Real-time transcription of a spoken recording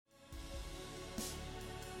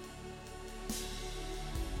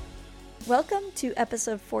Welcome to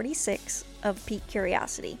episode 46 of Peak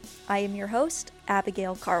Curiosity. I am your host,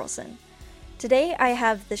 Abigail Carlson. Today I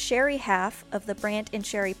have the Sherry half of the Brant and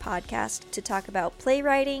Sherry podcast to talk about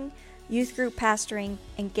playwriting, youth group pastoring,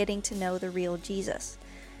 and getting to know the real Jesus.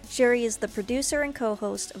 Sherry is the producer and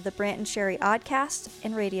co-host of the Brant and Sherry Oddcast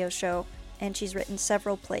and radio show, and she's written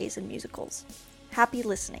several plays and musicals. Happy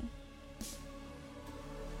listening.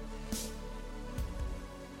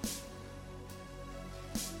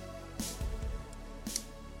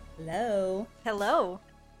 Hello. Hello.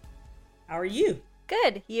 How are you?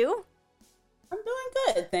 Good. You? I'm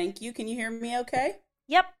doing good, thank you. Can you hear me okay?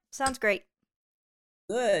 Yep. Sounds great.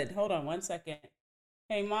 Good. Hold on one second.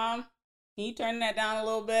 Hey, Mom, can you turn that down a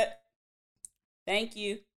little bit? Thank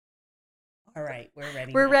you. All right, we're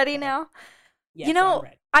ready. We're ready now? Yes, you know, I'm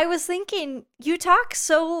ready. I was thinking, you talk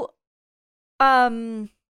so,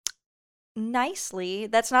 nicely,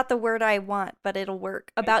 that's not the word I want, but it'll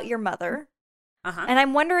work, about your mother. Uh-huh. And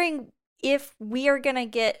I'm wondering if we are going to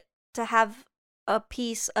get to have a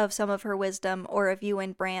piece of some of her wisdom, or if you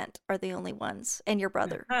and Brant are the only ones, and your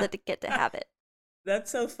brother, that get to have it. That's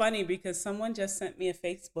so funny because someone just sent me a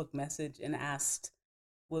Facebook message and asked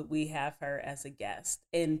would we have her as a guest.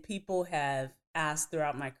 And people have asked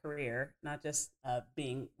throughout my career, not just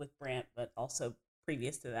being with Brant, but also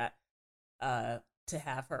previous to that, to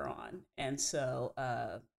have her on. And so,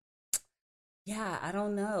 yeah, I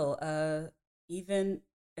don't know. Even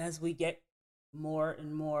as we get more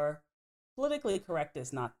and more politically correct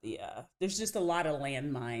is not the, there's just a lot of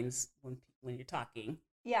landmines when you're talking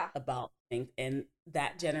about things, and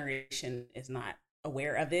that generation is not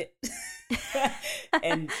aware of it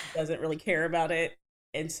and doesn't really care about it.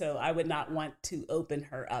 And so I would not want to open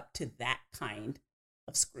her up to that kind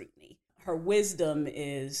of scrutiny. Her wisdom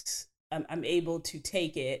is, I'm able to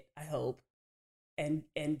take it, I hope, and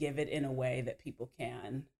give it in a way that people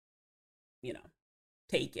can,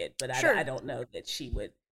 take it. But Sure. I don't know that she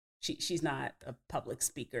would, she's not a public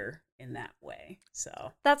speaker in that way.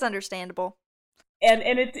 So That's understandable. and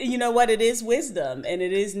it, you know what, it is wisdom and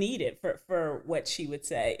it is needed for what she would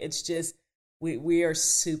say. It's just we are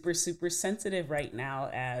super sensitive right now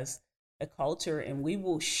as a culture, and we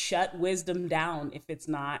will shut wisdom down if it's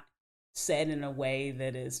not said in a way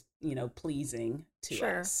that is pleasing to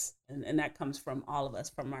Sure. us, and that comes from all of us,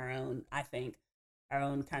 from our own, I think, our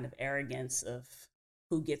own kind of arrogance of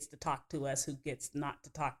who gets to talk to us, who gets not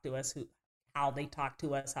to talk to us, how they talk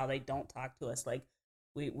to us, how they don't talk to us. Like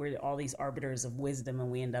we're all these arbiters of wisdom,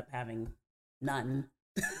 and we end up having none.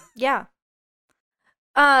 Yeah.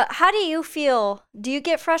 How do you feel? Do you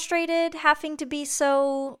get frustrated having to be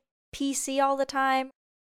so PC all the time?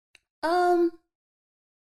 No,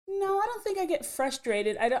 I don't think I get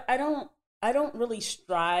frustrated. I don't really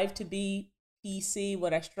strive to be PC.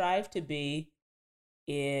 What I strive to be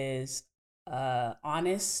is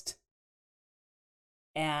honest,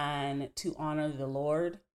 and to honor the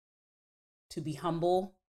Lord, to be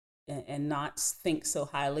humble, and not think so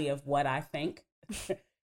highly of what I think.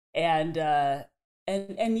 and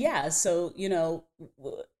yeah, so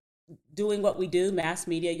doing what we do, mass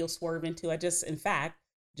media, you'll swerve into. I just, in fact,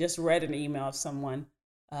 just read an email of someone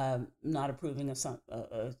not approving of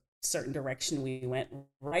a certain direction we went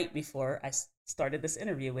right before I started this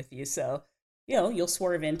interview with you. So you'll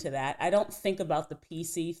swerve into that. I don't think about the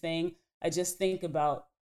PC thing. I just think about,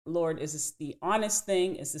 Lord, is this the honest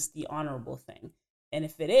thing? Is this the honorable thing? And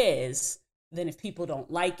if it is, then if people don't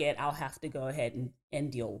like it, I'll have to go ahead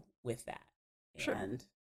and deal with that. Sure. And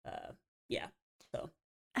yeah, so.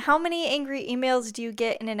 How many angry emails do you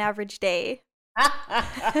get in an average day?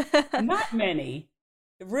 Not many,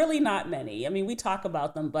 really not many. I mean, we talk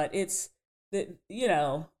about them, but it's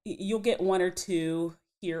you'll get one or two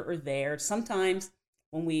here or there. Sometimes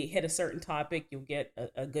when we hit a certain topic, you'll get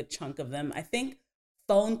a good chunk of them. I think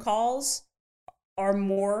phone calls are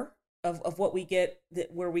more of what we get,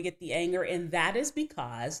 where we get the anger. And that is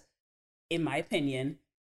because, in my opinion,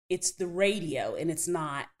 it's the radio and it's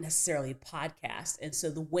not necessarily a podcast. And so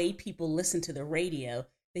the way people listen to the radio,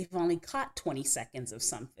 they've only caught 20 seconds of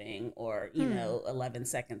something, or 11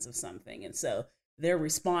 seconds of something. And so they're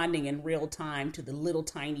responding in real time to the little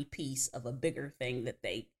tiny piece of a bigger thing that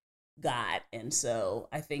they got. And so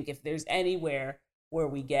I think if there's anywhere where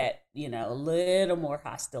we get, a little more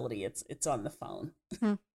hostility, it's on the phone.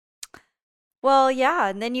 Well, yeah,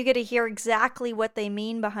 and then you get to hear exactly what they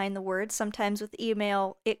mean behind the words. Sometimes with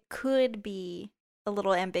email, it could be a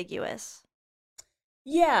little ambiguous.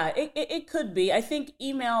 Yeah, it could be. I think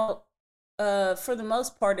email, for the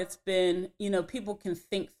most part, it's been, people can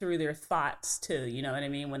think through their thoughts too. You know what I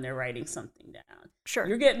mean? When they're writing something down. Sure.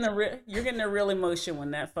 You're getting a real emotion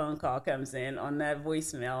when that phone call comes in on that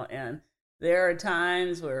voicemail, and there are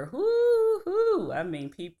times where, whoo, I mean,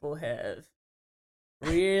 people have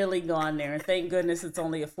really gone there. And thank goodness it's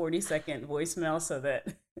only a 40-second voicemail so that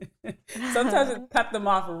sometimes it cut them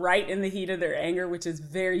off right in the heat of their anger, which is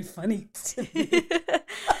very funny to me.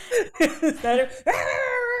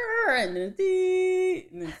 And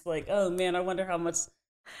it's like, oh man, I wonder how much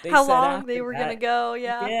how long they were gonna go.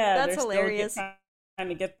 Yeah, that's hilarious. Trying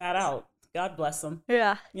to get that out. God bless them.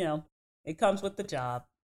 Yeah, it comes with the job.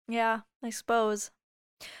 Yeah, I suppose.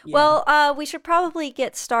 Yeah. Well, we should probably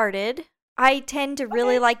get started. I tend to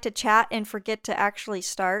really like to chat and forget to actually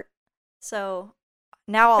start. So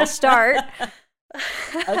now I'll start.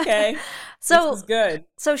 Okay. This is good.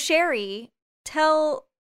 So Sherry, tell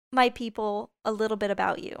my people a little bit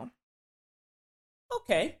about you.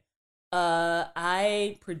 Okay.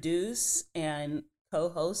 I produce and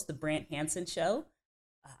co-host the Brant Hansen Show.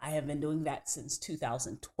 I have been doing that since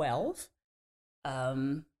 2012.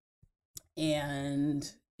 And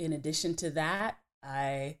in addition to that,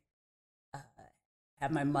 I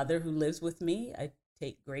have my mother who lives with me. I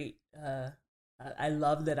take great, I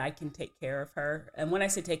love that I can take care of her. And when I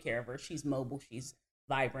say take care of her, she's mobile, she's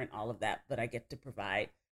vibrant, all of that, but I get to provide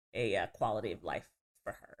a quality of life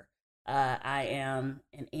for her. I am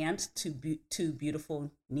an aunt to two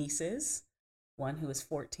beautiful nieces, one who is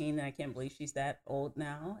 14, and I can't believe she's that old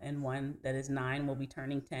now, and one that is 9, will be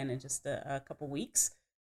turning 10 in just a couple weeks.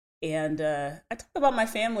 And I talk about my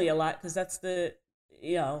family a lot because that's the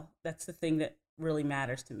thing that really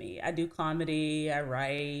matters to me. I do comedy, I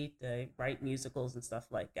write musicals and stuff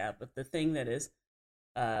like that. But the thing that is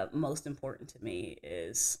most important to me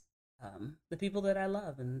is the people that I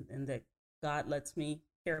love and that God lets me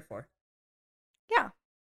care for. Yeah.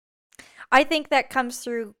 I think that comes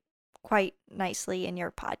through quite nicely in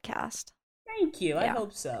your podcast. Thank you. Yeah. I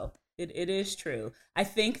hope so. It is true. I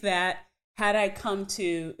think that had I come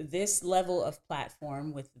to this level of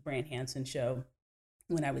platform with the Brant Hansen Show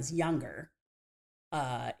when I was younger,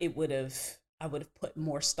 I would have put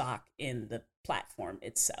more stock in the platform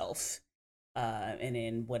itself and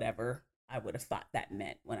in whatever I would have thought that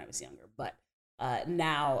meant when I was younger. But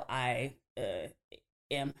now I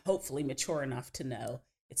am hopefully mature enough to know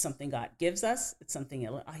it's something God gives us. It's something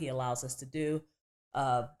He allows us to do.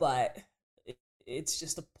 But it's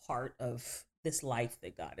just a part of this life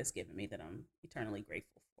that God has given me that I'm eternally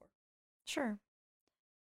grateful for. Sure.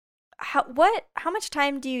 How much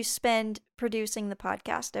time do you spend producing the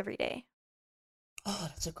podcast every day? Oh,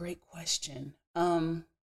 that's a great question.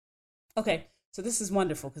 Okay, so this is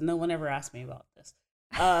wonderful because no one ever asked me about this.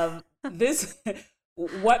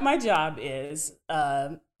 What my job is,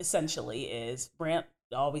 essentially, is Brant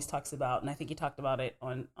always talks about, and I think he talked about it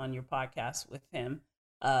on your podcast with him,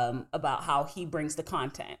 about how he brings the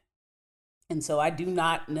content. And so I do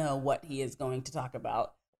not know what he is going to talk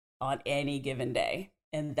about on any given day.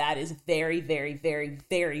 And that is very, very, very,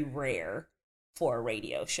 very rare for a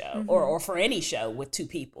radio show or for any show with two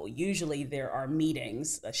people. Usually there are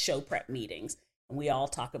meetings, show prep meetings, and we all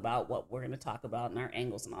talk about what we're going to talk about and our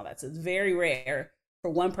angles and all that. So it's very rare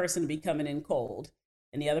for one person to be coming in cold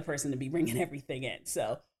and the other person to be bringing everything in.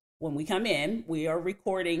 So when we come in, we are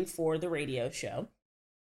recording for the radio show.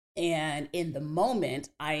 And in the moment,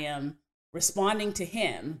 I am responding to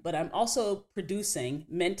him, but I'm also producing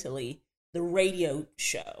mentally the radio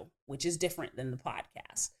show, which is different than the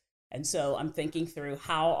podcast. And so I'm thinking through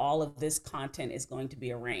how all of this content is going to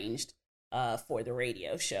be arranged for the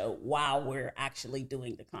radio show while we're actually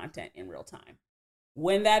doing the content in real time.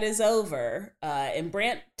 When that is over, and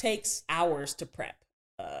Brant takes hours to prep,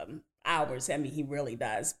 hours. I mean, he really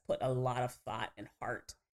does put a lot of thought and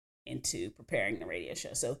heart into preparing the radio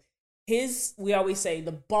show. So we always say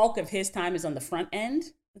the bulk of his time is on the front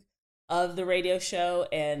end of the radio show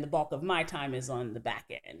and the bulk of my time is on the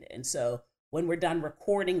back end. And so when we're done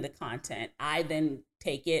recording the content, I then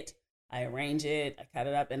take it, I arrange it, I cut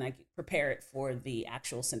it up, and I prepare it for the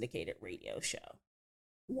actual syndicated radio show.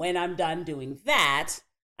 When I'm done doing that,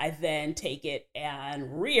 I then take it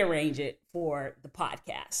and rearrange it for the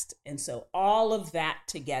podcast. And so all of that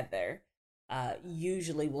together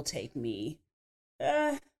usually will take me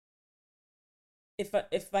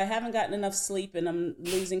if I haven't gotten enough sleep and I'm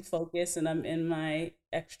losing focus and I'm in my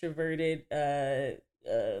extroverted,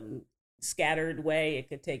 scattered way, it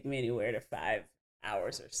could take me anywhere to 5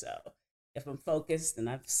 hours or so. If I'm focused and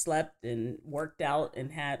I've slept and worked out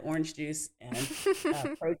and had orange juice and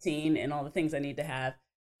protein and all the things I need to have,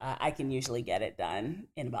 I can usually get it done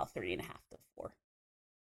in about 3.5 to 4.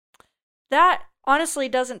 That honestly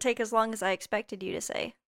doesn't take as long as I expected you to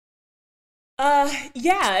say.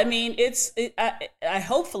 Yeah, I mean, I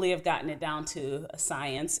hopefully have gotten it down to a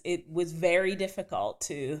science. It was very difficult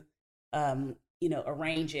to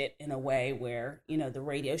arrange it in a way where, the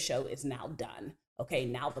radio show is now done. Okay,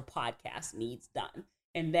 now the podcast needs done.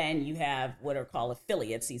 And then you have what are called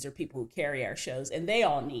affiliates. These are people who carry our shows, and they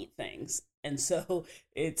all need things. And so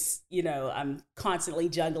it's, I'm constantly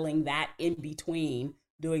juggling that in between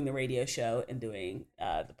doing the radio show and doing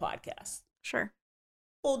the podcast. Sure.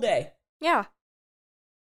 Full day. Yeah.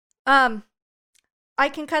 I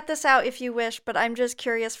can cut this out if you wish, but I'm just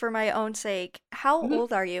curious for my own sake. How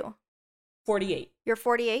old are you? 48. You're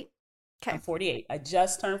 48? Okay. I'm 48. I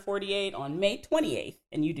just turned 48 on May 28th,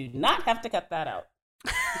 and you do not have to cut that out.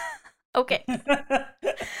 Okay.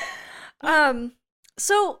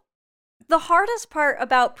 So the hardest part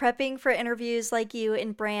about prepping for interviews like you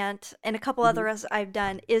and Brant and a couple others I've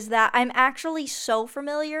done is that I'm actually so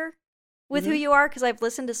familiar with who you are because I've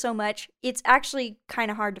listened to so much. It's actually kind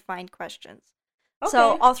of hard to find questions. Okay.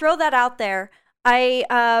 So I'll throw that out there.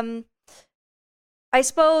 I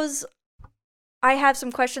suppose I have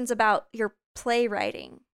some questions about your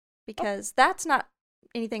playwriting because that's not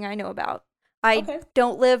anything I know about. I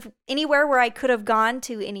don't live anywhere where I could have gone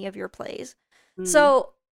to any of your plays.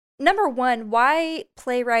 So, number one, why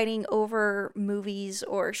playwriting over movies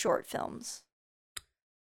or short films?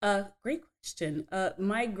 Great question.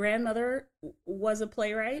 My grandmother was a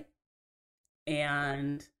playwright,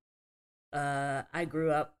 and I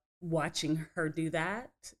grew up watching her do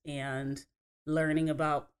that and learning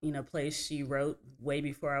about, plays she wrote way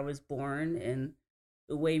before I was born and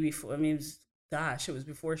way before, it was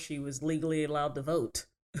before she was legally allowed to vote.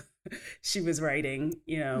 She was writing,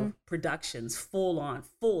 productions,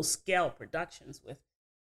 full scale productions with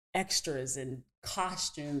extras and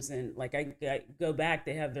costumes. And like, I go back,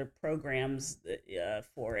 they have their programs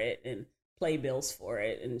for it and playbills for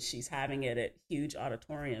it. And she's having it at huge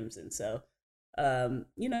auditoriums. And so,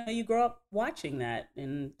 you grow up watching that,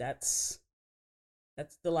 and that's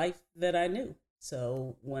the life that I knew.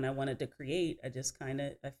 So when I wanted to create, I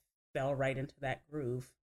fell right into that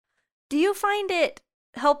groove. Do you find it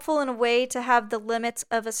helpful in a way to have the limits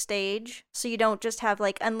of a stage so you don't just have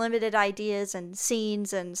like unlimited ideas and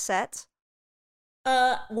scenes and sets?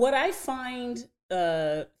 What I find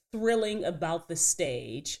thrilling about the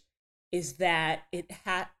stage is that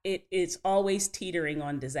it is always teetering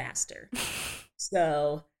on disaster.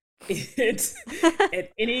 So it's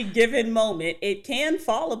at any given moment it can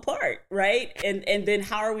fall apart, right? And then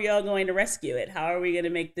how are we all going to rescue it? How are we going to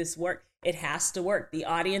make this work? It has to work. The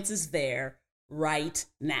audience is there right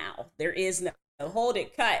now. There is no hold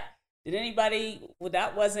it, cut. Did anybody? Well,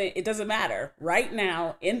 it doesn't matter. Right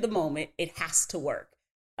now, in the moment, it has to work.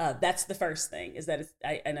 That's the first thing. Is that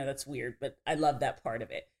I know that's weird, but I love that part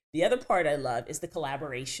of it. The other part I love is the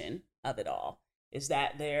collaboration of it all. Is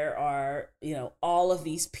that there are, all of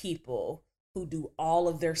these people who do all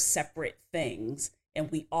of their separate things,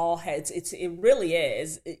 and we all had, it really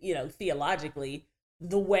is, theologically,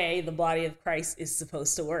 the way the body of Christ is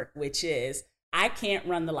supposed to work, which is, I can't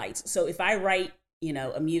run the lights. So if I write,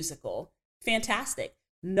 a musical, fantastic.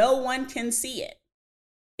 No one can see it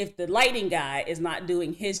if the lighting guy is not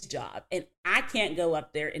doing his job, and I can't go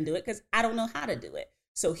up there and do it because I don't know how to do it.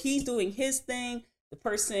 So he's doing his thing. The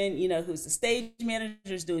person, who's the stage manager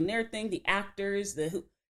is doing their thing, the actors,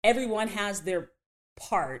 everyone has their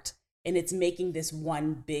part, and it's making this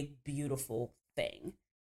one big, beautiful thing.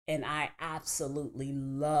 And I absolutely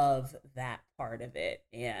love that part of it.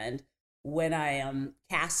 And when I am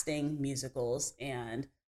casting musicals and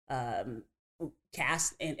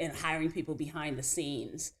cast and hiring people behind the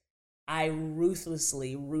scenes, I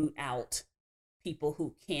ruthlessly root out people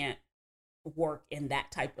who can't work in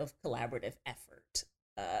that type of collaborative effort.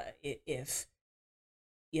 If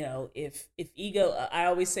ego, I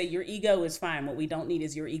always say your ego is fine. What we don't need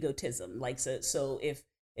is your egotism. Like, so if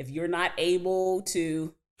you're not able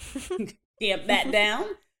to tamp that down,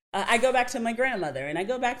 I go back to my grandmother, and I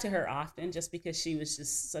go back to her often just because she was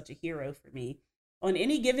just such a hero for me. On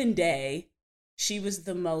any given day, she was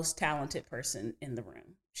the most talented person in the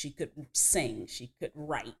room. She could sing, she could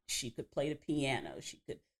write, she could play the piano, she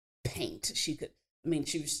could paint, she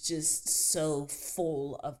was just so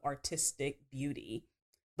full of artistic beauty.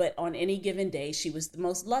 But on any given day, she was the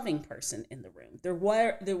most loving person in the room. There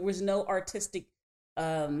was no artistic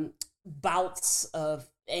bouts of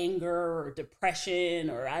anger or depression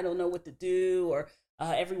or I don't know what to do or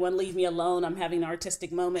everyone leave me alone, I'm having an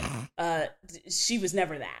artistic moment. She was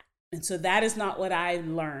never that. And so that is not what I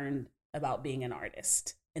learned about being an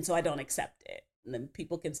artist. And so I don't accept it. And then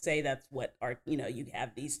people can say that's what art, you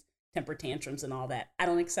have these temper tantrums and all that. I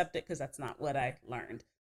don't accept it because that's not what I learned.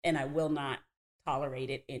 And I will not tolerate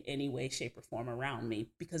it in any way, shape, or form around me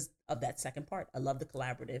because of that second part. I love the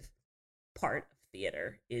collaborative part of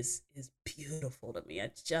theater is beautiful to me.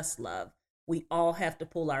 I just love. We all have to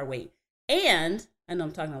pull our weight. And I know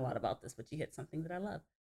I'm talking a lot about this, but you hit something that I love.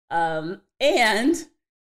 And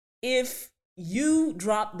if you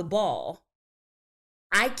drop the ball,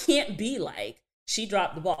 I can't be like, she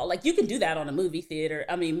dropped the ball. Like, you can do that on a movie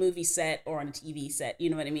set or on a TV set. You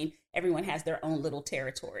know what I mean? Everyone has their own little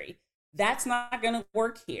territory. That's not going to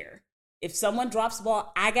work here. If someone drops the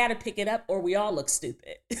ball, I got to pick it up or we all look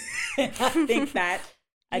stupid. I think that,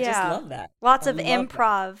 I just love that. Lots of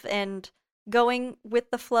improv and going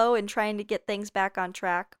with the flow and trying to get things back on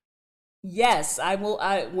track. Yes,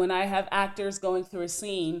 when I have actors going through a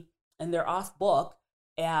scene and they're off book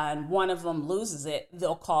and one of them loses it,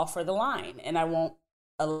 they'll call for the line and I won't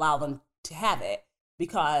allow them to have it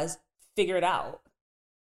because figure it out.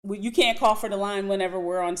 You can't call for the line whenever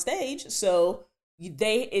we're on stage. So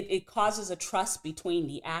it causes a trust between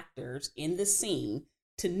the actors in the scene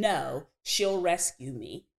to know she'll rescue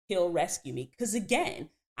me, he'll rescue me. Because again,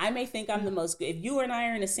 I may think I'm the most, if you and I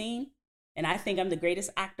are in a scene and I think I'm the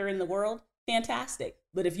greatest actor in the world, fantastic.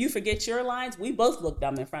 But if you forget your lines, we both look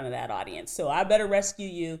dumb in front of that audience. So I better rescue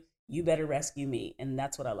you, you better rescue me. And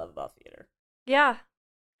that's what I love about theater. Yeah.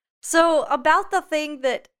 So about the thing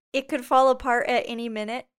that it could fall apart at any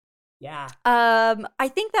minute. Yeah. I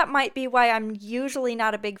think that might be why I'm usually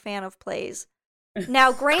not a big fan of plays.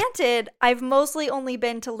 Now, granted, I've mostly only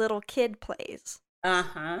been to little kid plays.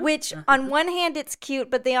 Which, on one hand, it's cute,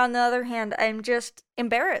 but on the other hand, I'm just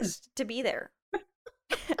embarrassed to be there.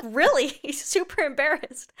 Really, super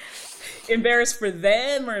embarrassed. Embarrassed for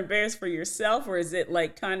them or embarrassed for yourself? Or is it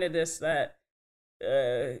like kind of this that,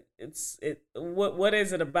 what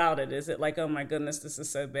is it about it? Is it like, oh my goodness, this is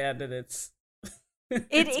so bad that it's...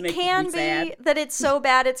 It can be that it's so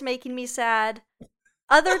bad it's making me sad.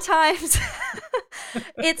 Other times,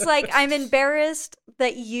 it's like I'm embarrassed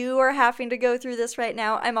that you are having to go through this right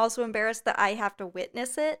now. I'm also embarrassed that I have to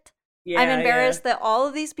witness it. I'm embarrassed that all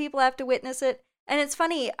of these people have to witness it. And it's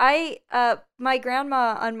funny, my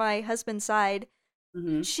grandma on my husband's side,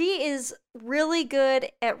 she is really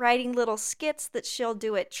good at writing little skits that she'll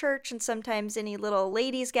do at church, and sometimes any little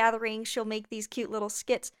ladies gathering, she'll make these cute little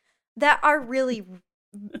skits that are really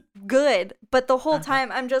good, but the whole time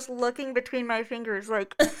I'm just looking between my fingers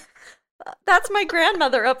like, that's my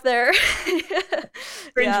grandmother up there.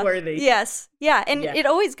 Cringeworthy. Yes. Yeah, and it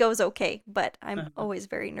always goes okay, but I'm always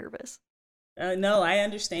very nervous. No, I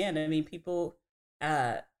understand. I mean, people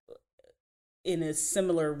in a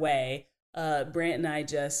similar way, Brant and I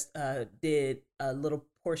just did a little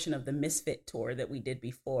portion of the Misfit tour that we did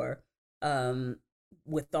before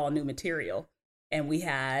with all new material. And we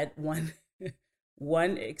had one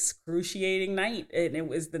excruciating night, and it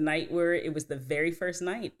was the night where it was the very first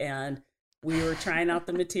night, and we were trying out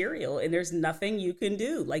the material, and there's nothing you can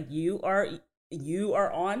do. Like, you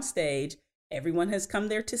are on stage. Everyone has come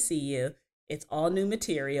there to see you. It's all new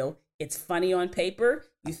material. It's funny on paper.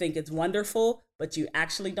 You think it's wonderful, but you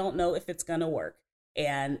actually don't know if it's going to work.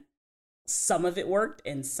 And some of it worked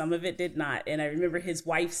and some of it did not. And I remember his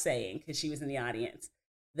wife saying, because she was in the audience,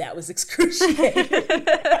 that was excruciating.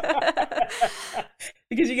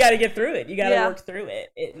 Because you got to get through it. You got to work through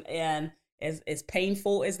it. And as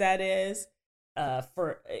painful as that is,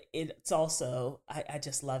 it's also, I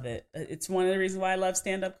just love it. It's one of the reasons why I love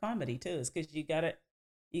stand-up comedy too, is because you got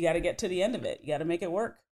to get to the end of it. You got to make it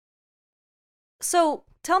work. So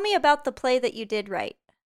tell me about the play that you did write,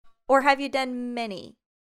 or have you done many?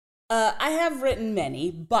 I have written many,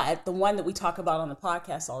 but the one that we talk about on the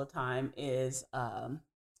podcast all the time is,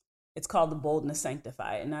 it's called The Bold and the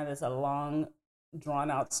Sanctified. And that is a long,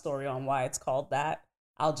 drawn-out story on why it's called that.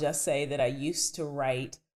 I'll just say that I used to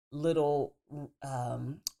write little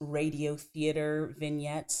radio theater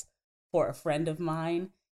vignettes for a friend of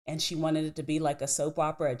mine, and she wanted it to be like a soap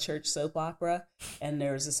opera, a church soap opera. And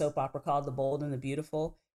there's a soap opera called The Bold and the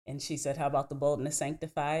Beautiful. And she said, how about The Bold and the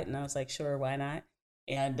Sanctified? And I was like, sure, why not?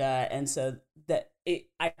 And so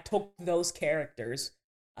I took those characters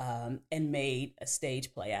and made a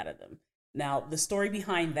stage play out of them. Now, the story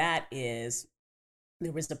behind that is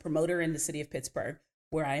there was a promoter in the city of Pittsburgh,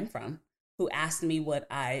 where I am from, who asked me would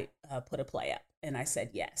I put a play up. And I said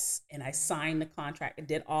yes. And I signed the contract and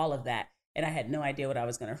did all of that. And I had no idea what I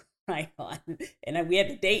was going to write on. And we had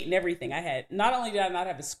the date and everything. Not only did I not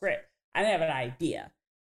have a script, I didn't have an idea.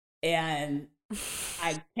 And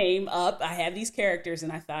I came up, I had these characters,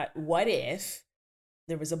 and I thought, what if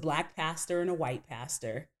there was a black pastor and a white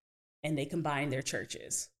pastor, and they combined their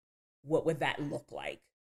churches? What would that look like?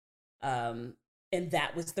 And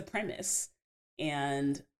that was the premise.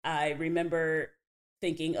 And I remember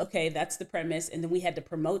thinking, okay, that's the premise. And then we had to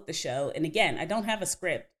promote the show. And again, I don't have a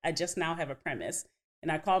script. I just now have a premise.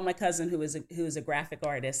 And I called my cousin who is a graphic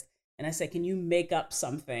artist. And I said, can you make up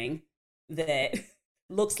something that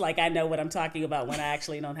looks like I know what I'm talking about when I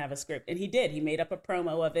actually don't have a script? And he did. He made up a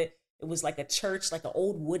promo of it. It was like a church, like an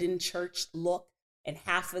old wooden church look. And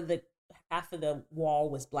half of the wall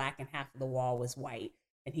was black and half of the wall was white.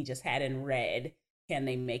 And he just had in red, can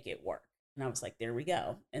they make it work? And I was like, there we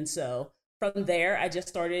go. And so from there, I just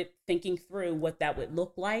started thinking through what that would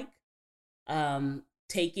look like,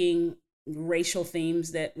 taking racial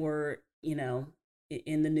themes that were,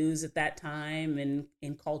 in the news at that time and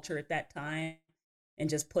in culture at that time, and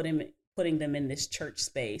just putting them in this church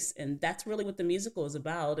space. And that's really what the musical is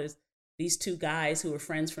about, is these two guys who are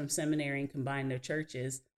friends from seminary and combine their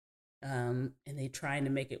churches, and they're trying to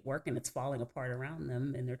make it work, and it's falling apart around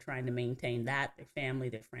them, and they're trying to maintain that, their family,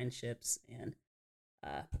 their friendships, and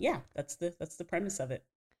that's the premise of it.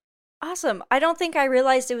 Awesome. I don't think I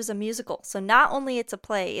realized it was a musical. So not only it's a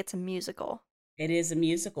play, it's a musical. It is a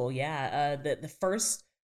musical, yeah. The first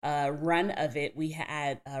run of it, we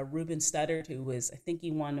had Ruben Studdard, who was, I think he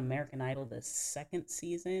won American Idol the second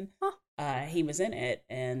season. Huh. He was in it,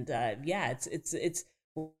 and it's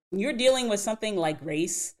when you're dealing with something like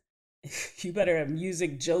race, you better have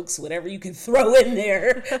music, jokes, whatever you can throw in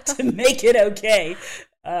there to make it okay.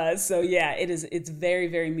 So yeah, it's very,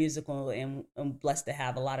 very musical, and I'm blessed to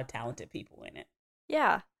have a lot of talented people in it.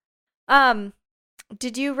 Yeah.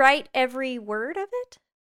 Did you write every word of it?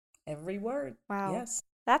 Every word. Wow. Yes.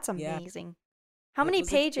 That's Yeah. It amazing. How many was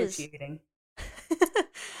pages? excruciating.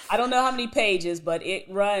 I don't know how many pages, but it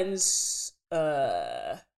runs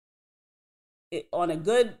on a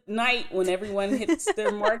good night when everyone hits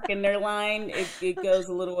their mark and their line, it goes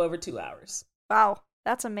a little over 2 hours. Wow,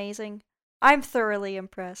 that's amazing. I'm thoroughly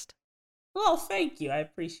impressed. Well, thank you. I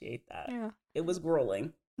appreciate that. Yeah. It was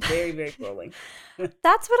grueling. Very, very grueling.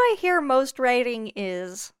 That's what I hear most writing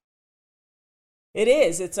is. It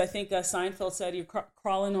is. It's, I think Seinfeld said, you're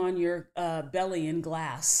crawling on your belly in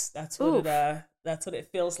glass. That's what it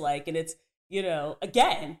feels like. And it's,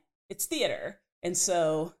 again, it's theater. And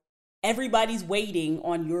so everybody's waiting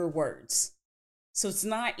on your words. So it's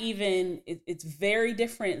not even, it's very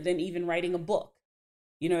different than even writing a book.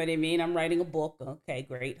 You know what I mean? I'm writing a book. Okay,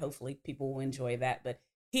 great. Hopefully people will enjoy that. But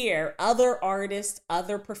here, other artists,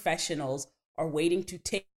 other professionals are waiting to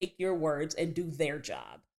take your words and do their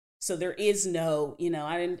job. So there is no,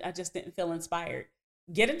 I just didn't feel inspired.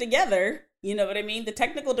 Get it together. You know what I mean? The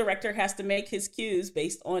technical director has to make his cues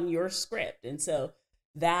based on your script. And so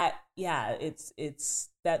that,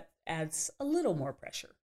 that adds a little more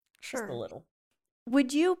pressure. Sure. Just a little.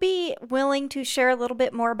 Would you be willing to share a little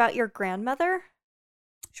bit more about your grandmother?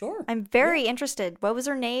 Sure. I'm very interested. What was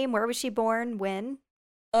her name? Where was she born? When?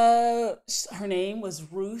 Her name was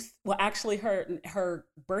Ruth. Well, actually, her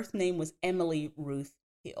birth name was Emily Ruth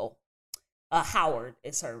Hill. Howard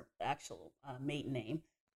is her actual maiden name.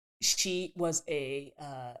 She was a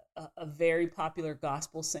very popular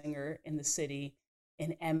gospel singer in the city,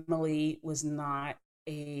 and Emily was not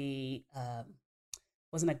wasn't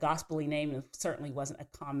a gospel-y name. It certainly wasn't a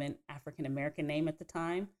common African American name at the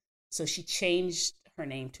time. So she changed her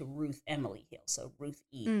name to Ruth Emily Hill. So Ruth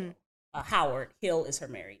E. Hill. Howard Hill is her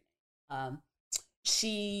married name.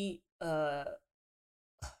 She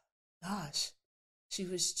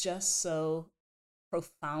was just so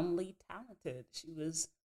profoundly talented. She was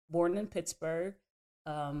born in Pittsburgh.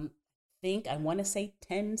 I want to say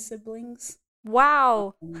 10 siblings.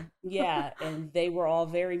 Wow. Yeah, and they were all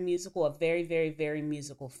very musical, a very, very, very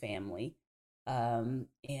musical family. And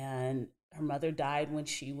her mother died when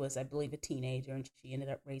she was, I believe, a teenager, and she ended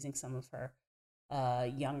up raising some of her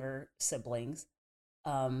younger siblings.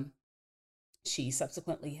 She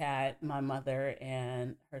subsequently had my mother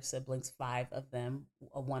and her siblings, 5 of them,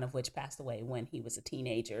 one of which passed away when he was a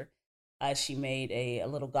teenager. She made a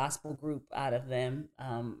little gospel group out of them.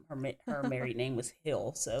 Her married name was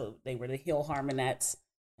Hill, so they were the Hill Harmonettes,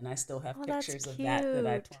 and I still have pictures of that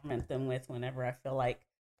I torment them with whenever I feel like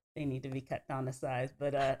they need to be cut down to size.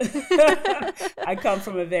 But I come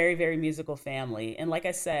from a very, very musical family, and like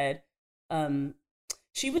I said,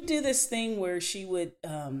 she would do this thing where she would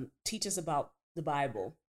teach us about the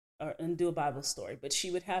Bible and do a Bible story, but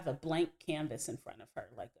she would have a blank canvas in front of her,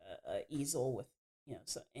 like a easel with,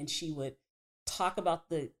 and she would talk about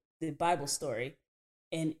the Bible story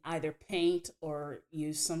and either paint or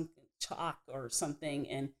use some chalk or something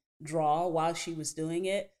and draw while she was doing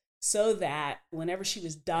it, so that whenever she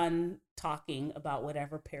was done talking about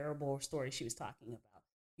whatever parable or story she was talking about,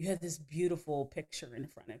 you had this beautiful picture in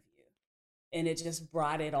front of you. And it just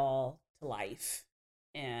brought it all to life.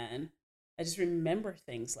 And I just remember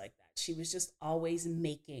things like that. She was just always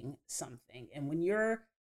making something. And when you're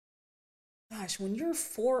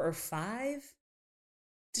 4 or 5,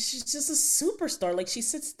 she's just a superstar. Like, she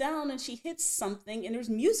sits down and she hits something and there's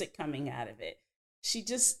music coming out of it. She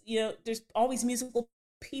just, there's always musical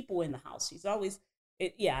people in the house. She's always,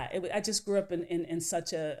 I just grew up in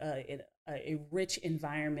such a rich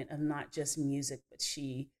environment of not just music, but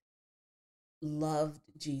she loved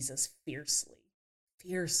Jesus fiercely,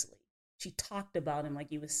 fiercely. She talked about him like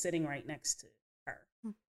he was sitting right next to her.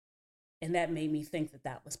 And that made me think that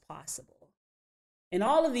that was possible. And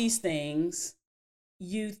all of these things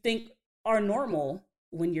you think are normal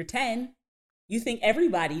when you're 10. You think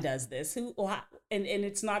everybody does this. And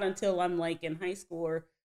it's not until I'm like in high school or,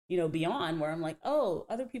 beyond, where I'm like, oh,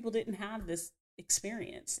 other people didn't have this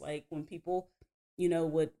experience. Like when people,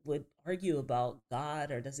 would argue about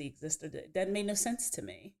God or does he exist, or that made no sense to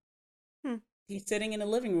me. He's sitting in the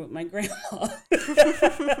living room with my grandma.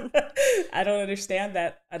 I don't understand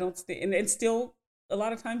that. And still a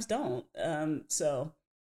lot of times don't. So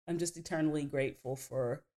I'm just eternally grateful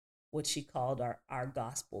for what she called our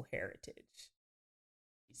gospel heritage.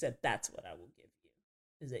 She said, that's what I will give you,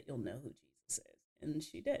 is that you'll know who Jesus is. And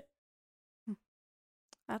she did.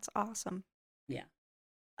 That's awesome. Yeah.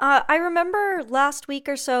 I remember last week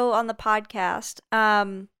or so on the podcast,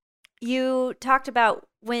 you talked about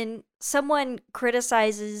when someone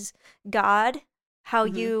criticizes God, how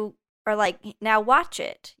you are like, now watch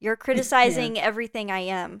it. You're criticizing everything I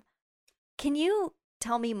am. Can you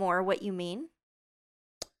tell me more what you mean?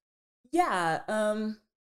 Yeah.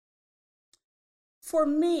 For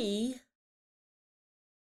me,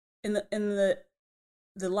 in the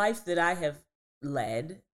life that I have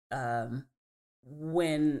led,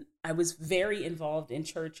 when I was very involved in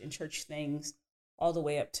church and church things all the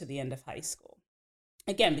way up to the end of high school.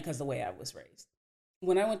 Again, because the way I was raised.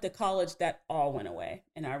 When I went to college, that all went away.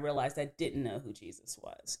 And I realized I didn't know who Jesus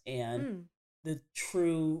was. And the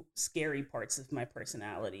true scary parts of my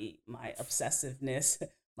personality, my obsessiveness,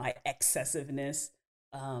 my excessiveness,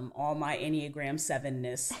 all my Enneagram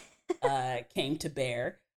 7-ness came to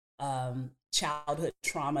bear. Childhood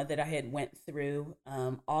trauma that I had went through,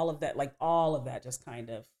 all of that just kind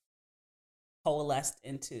of coalesced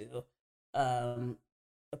into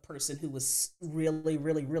a person who was really,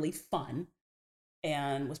 really, really fun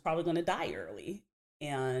and was probably going to die early.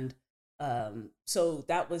 And so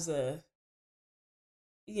that was a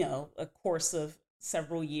course of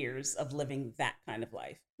several years of living that kind of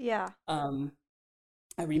life. Yeah. I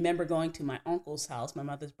remember going to my uncle's house, my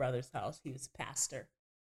mother's brother's house. He was a pastor.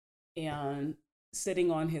 And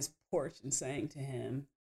sitting on his porch and saying to him,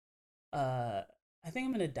 I think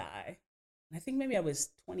I'm going to die. And I think maybe I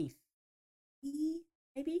was 20,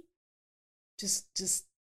 maybe.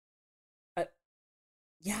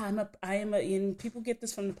 And people get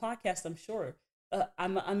this from the podcast, I'm sure. I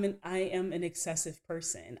am an excessive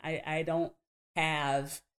person. I don't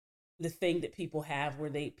have the thing that people have where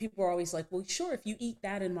people are always like, well, sure, if you eat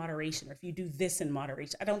that in moderation, or if you do this in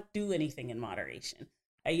moderation. I don't do anything in moderation.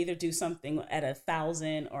 I either do something at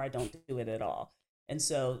 1,000 or I don't do it at all. And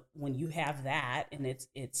so when you have that and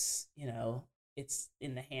it's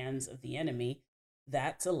in the hands of the enemy,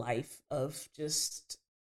 that's a life of just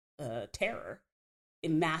terror,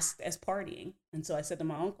 masked as partying. And so I said to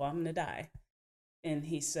my uncle, I'm going to die. And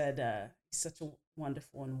he said, he's such a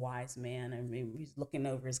wonderful and wise man. I mean, he's looking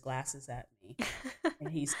over his glasses at me.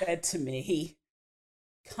 And he said to me,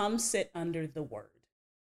 come sit under the word.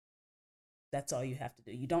 That's all you have to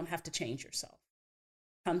do. You don't have to change yourself.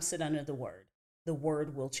 Come sit under the word. The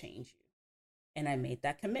word will change you. And I made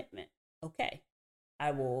that commitment. Okay,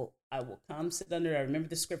 I will come sit under. I remember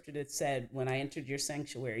the scripture that said, when I entered your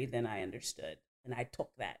sanctuary, then I understood. And I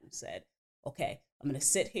took that and said, okay, I'm going to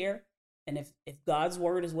sit here. And if God's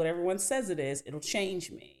word is what everyone says it is, it'll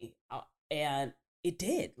change me. And it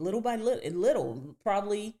did, little by little.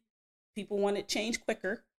 Probably people want it changed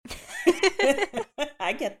quicker.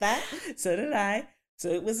 I get that. So did I. So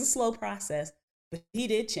it was a slow process, but he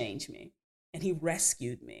did change me and he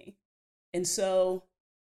rescued me. And so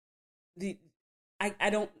I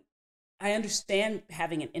understand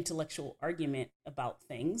having an intellectual argument about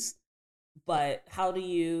things, but how do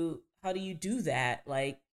you do that?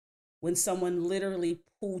 Like when someone literally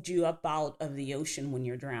pulled you up out of the ocean when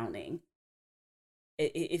you're drowning.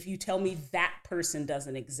 If you tell me that person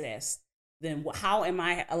doesn't exist, then how am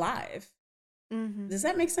I alive? Mm-hmm. Does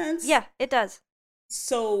that make sense? Yeah, it does.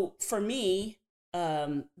 So for me,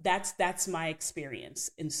 that's my experience.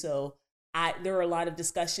 And so there are a lot of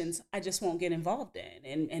discussions I just won't get involved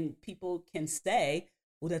in. And people can say,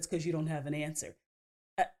 well, that's because you don't have an answer.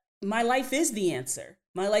 my life is the answer.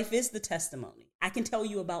 My life is the testimony. I can tell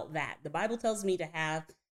you about that. The Bible tells me to have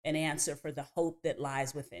an answer for the hope that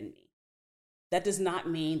lies within me. That does not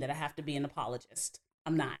mean that I have to be an apologist.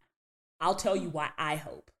 I'm not. I'll tell you why I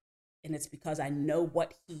hope. And it's because I know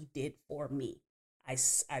what he did for me.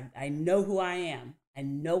 I know who I am. I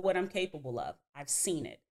know what I'm capable of. I've seen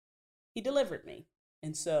it. He delivered me.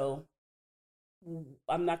 And so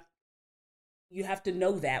you have to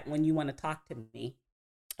know that when you want to talk to me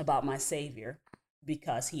about my Savior,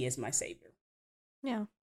 because he is my Savior. Yeah.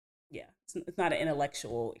 Yeah. It's not an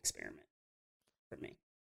intellectual experiment for me.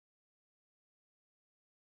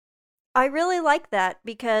 I really like that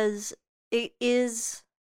because it is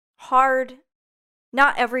hard.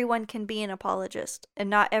 Not everyone can be an apologist, and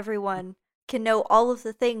not everyone can know all of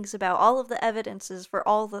the things about all of the evidences for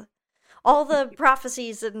all the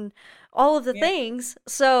prophecies and all of the things.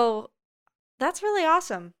 So that's really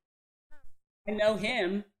awesome. I know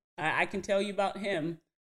him. I can tell you about him.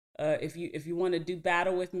 If you want to do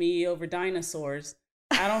battle with me over dinosaurs,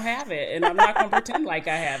 I don't have it, and I'm not going to pretend like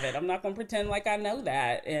I have it. I'm not going to pretend like I know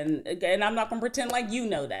that, and I'm not going to pretend like you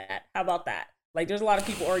know that. How about that? Like, there's a lot of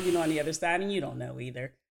people arguing on the other side, and you don't know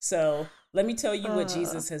either. So let me tell you what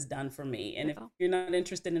Jesus has done for me. And if you're not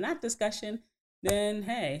interested in that discussion, then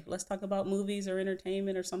hey, let's talk about movies or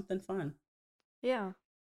entertainment or something fun. Yeah,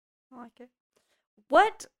 I like it.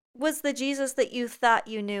 What was the Jesus that you thought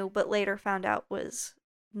you knew, but later found out was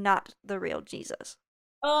not the real Jesus?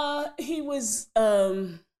 He was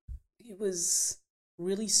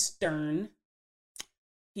really stern.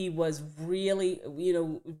 He was really,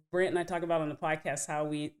 Brent and I talk about on the podcast how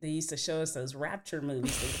they used to show us those rapture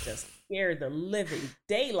movies that would just scare the living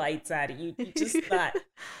daylights out of you. You just thought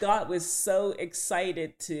God was so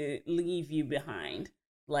excited to leave you behind.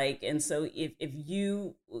 Like, and so if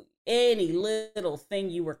you, any little thing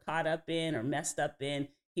you were caught up in or messed up in,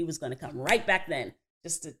 he was going to come right back then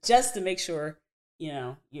just to make sure,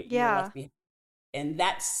 you're left behind. And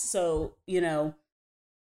that's so,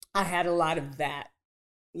 I had a lot of that,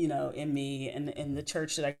 in me and in the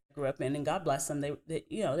church that I grew up in, and God bless them. They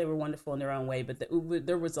were wonderful in their own way, but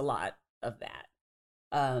there was a lot of that.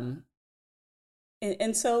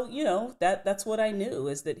 And so, that's what I knew,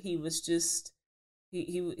 is that he was just,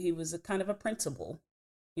 he was a kind of a principal.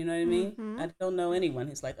 You know what I mean? Mm-hmm. I don't know anyone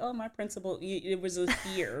who's like, oh, my principal, it was a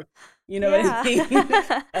fear, what I mean?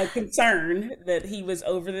 A concern that he was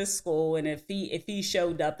over this school. And if he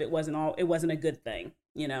showed up, it wasn't a good thing,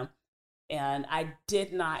 And I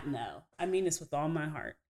did not know, I mean this with all my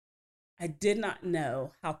heart, I did not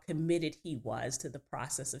know how committed he was to the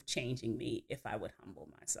process of changing me if I would humble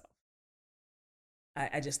myself.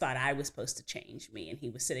 I just thought I was supposed to change me, and he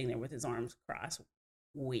was sitting there with his arms crossed,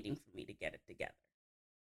 waiting for me to get it together.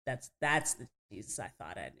 That's the Jesus I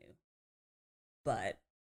thought I knew. But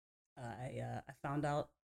I found out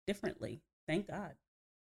differently. Thank God.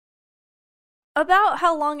 About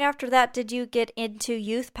how long after that did you get into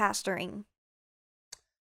youth pastoring?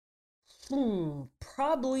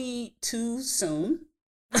 Probably too soon.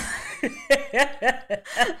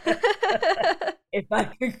 If I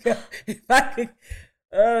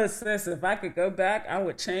could go back, I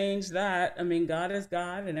would change that. I mean, God is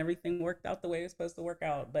God, and everything worked out the way it's supposed to work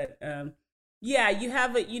out. But yeah, you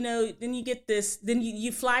have it. Then you get this. Then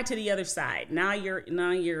you fly to the other side. Now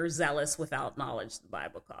you're zealous without knowledge, the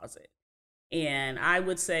Bible calls it. And I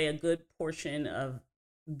would say a good portion of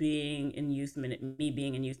me being in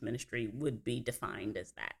youth ministry would be defined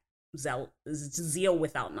as that zeal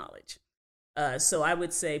without knowledge. So I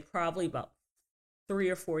would say probably about 3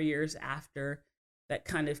 or 4 years after that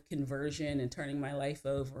kind of conversion and turning my life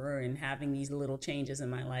over and having these little changes in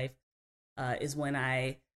my life is when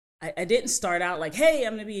I didn't start out like, hey,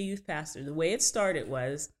 I'm going to be a youth pastor. The way it started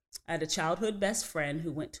was I had a childhood best friend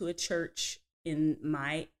who went to a church in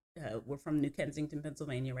we're from New Kensington,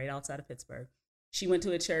 Pennsylvania, right outside of Pittsburgh. She went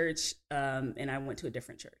to a church and I went to a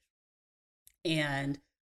different church. And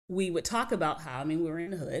we would talk about how, we were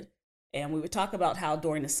in the hood, and we would talk about how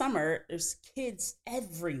during the summer, there's kids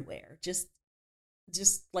everywhere, just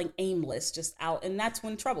like aimless, just out. And that's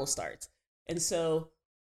when trouble starts. And so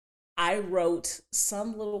I wrote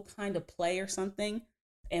some little kind of play or something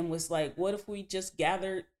and was like, what if we just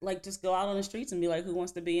gathered, like just go out on the streets and be like, who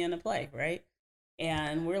wants to be in a play, right?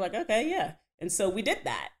 And we're like, okay, yeah. And so we did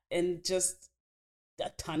that. And just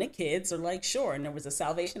a ton of kids are like, sure. And there was a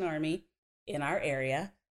Salvation Army in our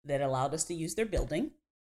area that allowed us to use their building.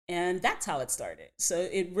 And that's how it started. So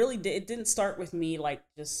it didn't start with me like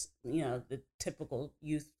just, the typical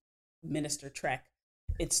youth minister trek.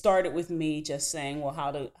 It started with me just saying, well,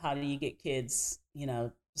 how do you get kids,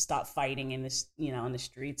 stop fighting in this, in the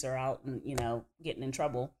streets or out and, getting in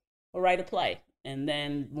trouble. or write a play. And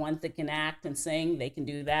then ones that can act and sing, they can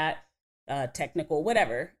do that, technical,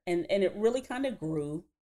 whatever. And it really kind of grew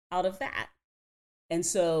out of that. And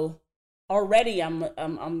so already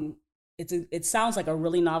it sounds like a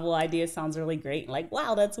really novel idea. It sounds really great. Like,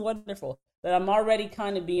 wow, that's wonderful. But I'm already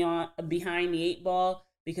kind of behind the eight ball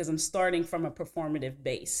because I'm starting from a performative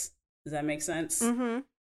base. Does that make sense? Mm-hmm.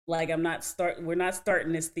 Like we're not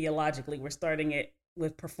starting this theologically. We're starting it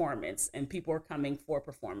with performance, and people are coming for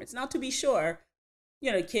performance. Now, to be sure,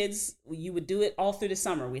 kids, you would do it all through the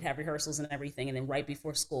summer. We'd have rehearsals and everything. And then right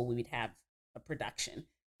before school, we would have a production.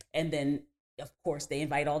 And then, of course, they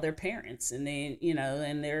invite all their parents and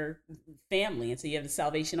and their family. And so you have the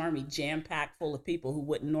Salvation Army jam-packed full of people who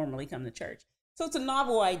wouldn't normally come to church. So it's a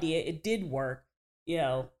novel idea. It did work.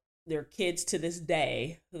 There are kids to this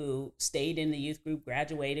day who stayed in the youth group,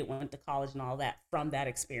 graduated, went to college and all that from that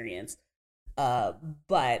experience.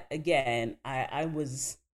 But again, I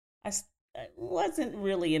wasn't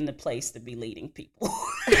really in the place to be leading people.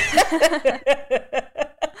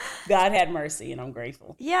 God had mercy, and I'm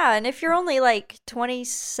grateful. Yeah, and if you're only like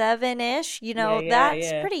 27-ish,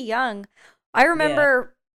 that's pretty young. I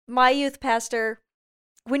remember my youth pastor,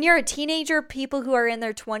 when you're a teenager, people who are in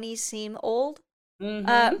their 20s seem old,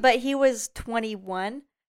 but he was 21.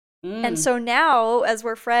 And so now, as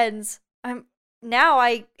we're friends, every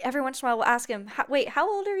once in a while will ask him, wait, how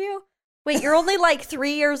old are you? Wait, you're only like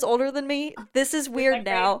 3 years older than me? This is weird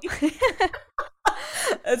now.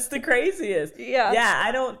 That's the craziest. Yeah. Yeah,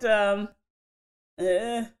 I don't,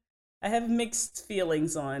 I have mixed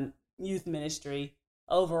feelings on youth ministry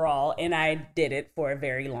overall, and I did it for a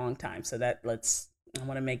very long time. So I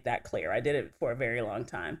want to make that clear. I did it for a very long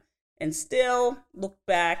time and still look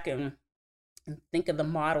back and think of the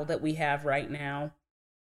model that we have right now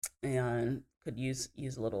and could use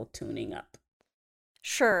a little tuning up.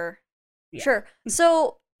 Sure. Yeah. Sure.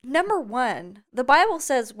 So, number one, the Bible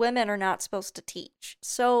says women are not supposed to teach.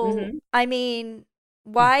 So, I mean,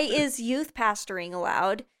 why is youth pastoring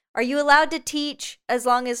allowed? Are you allowed to teach as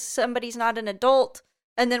long as somebody's not an adult?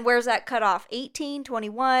 And then where's that cut off? 18,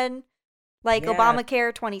 21? Like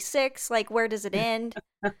Obamacare 26? Like, where does it end?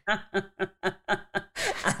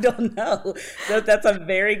 I don't know. That's a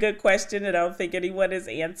very good question that I don't think anyone is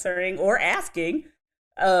answering or asking.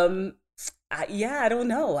 I don't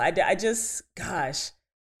know. I just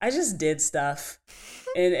did stuff.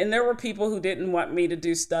 And there were people who didn't want me to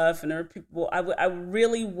do stuff. And there were people, I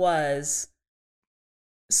really was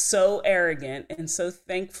so arrogant and so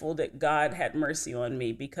thankful that God had mercy on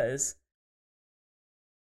me, because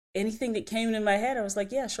anything that came in my head, I was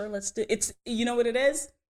like, yeah, sure, let's do it. It's, you know what it is?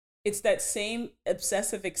 It's that same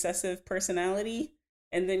obsessive, excessive personality.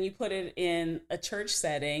 And then you put it in a church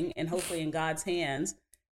setting and hopefully in God's hands.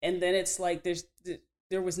 And then it's like,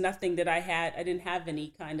 there was nothing that I didn't have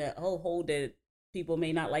any kind of, hold it. People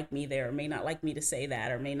may not like me there, or may not like me to say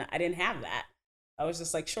that, or I didn't have that. I was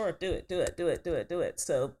just like, sure, do it.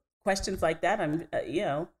 So questions like that,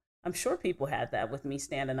 I'm sure people had that with me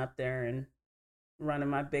standing up there and running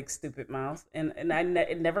my big stupid mouth, and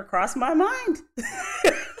it never crossed my mind.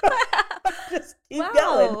 Just keep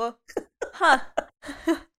going. Huh.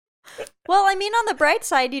 Well, I mean, on the bright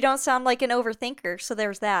side, you don't sound like an overthinker, so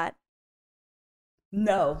there's that.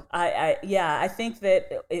 No, I think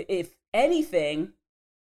that if anything,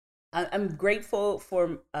 I'm grateful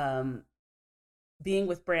for being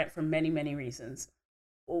with Brant for many, many reasons.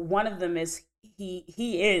 One of them is he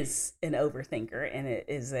is an overthinker, and it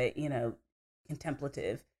is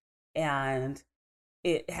contemplative, and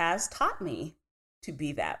it has taught me to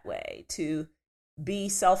be that way, to be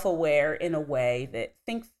self-aware in a way that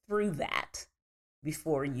think through that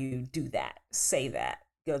before you do that, say that,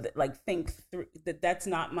 think through that. That's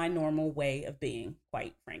not my normal way of being,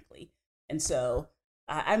 quite frankly. And so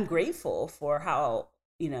I'm grateful for how,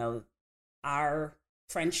 our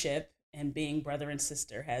friendship and being brother and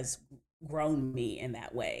sister has grown me in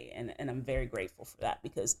that way. And I'm very grateful for that,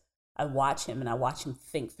 because I watch him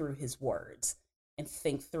think through his words and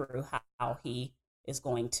think through how he is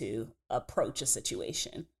going to approach a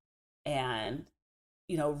situation. And,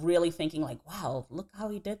 really thinking like, wow, look how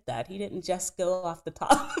he did that. He didn't just go off the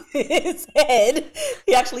top of his head.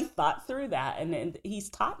 He actually thought through that. And he's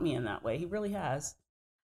taught me in that way. He really has.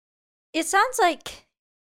 It sounds like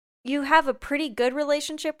you have a pretty good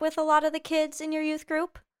relationship with a lot of the kids in your youth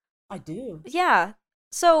group. I do. Yeah.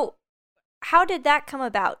 So how did that come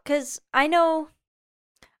about? Because I know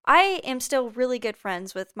I am still really good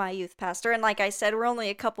friends with my youth pastor. And like I said, we're only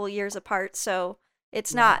a couple years apart, so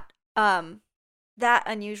it's not that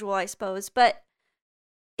unusual, I suppose. But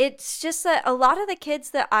it's just that a lot of the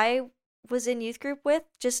kids that I was in youth group with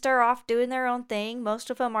just are off doing their own thing. Most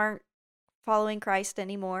of them aren't following Christ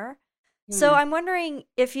anymore. So I'm wondering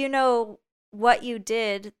if you know what you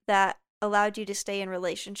did that allowed you to stay in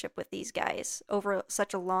relationship with these guys over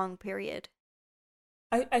such a long period.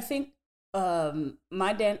 I think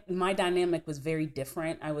my dynamic was very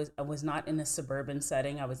different. I was not in a suburban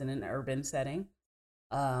setting. I was in an urban setting.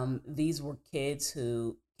 These were kids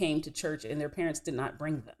who came to church and their parents did not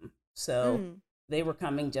bring them. So they were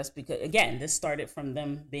coming just because, again, this started from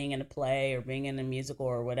them being in a play or being in a musical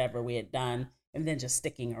or whatever we had done, and then just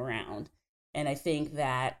sticking around. And I think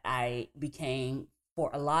that I became, for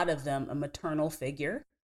a lot of them, a maternal figure,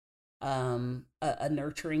 a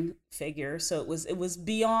nurturing figure. So it was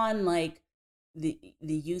beyond like the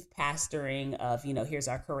youth pastoring of, here's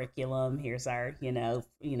our curriculum, here's our,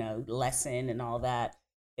 lesson and all that.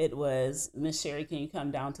 It was, Miss Sherry, can you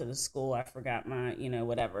come down to the school? I forgot my,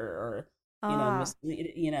 whatever, or,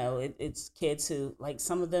 it's kids who, like,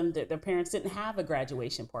 some of them, their parents didn't have a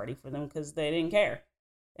graduation party for them because they didn't care.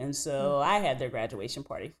 And so I had their graduation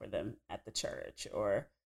party for them at the church. Or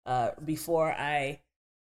before I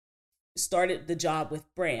started the job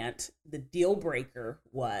with Brant, the deal breaker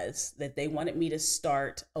was that they wanted me to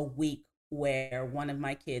start a week where one of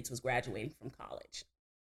my kids was graduating from college.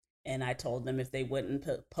 And I told them if they wouldn't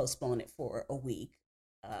postpone it for a week,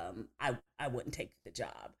 I wouldn't take the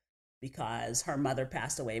job, because her mother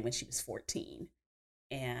passed away when she was 14.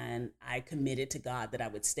 And I committed to God that I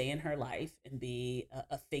would stay in her life and be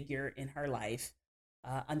a figure in her life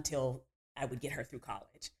until I would get her through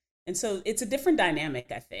college. And so it's a different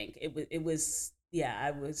dynamic, I think. I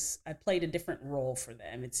played a different role for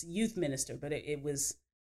them. It's youth minister, but it was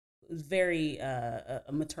very a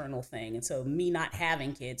maternal thing. And so me not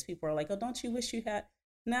having kids, people are like, oh, don't you wish you had?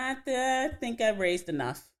 Not, I think I raised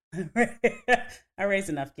enough. I raised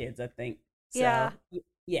enough kids, I think. So,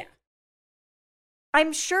 yeah.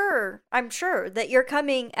 I'm sure that you're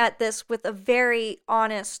coming at this with a very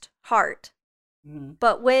honest heart. Mm-hmm.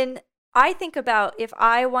 But when I think about if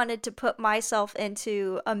I wanted to put myself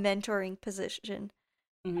into a mentoring position,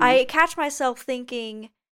 I catch myself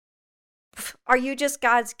thinking, are you just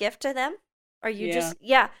God's gift to them? Are you just,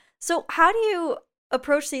 So how do you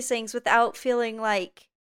approach these things without feeling like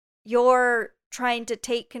you're trying to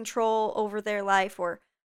take control over their life or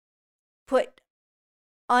put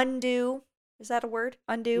undue, is that a word?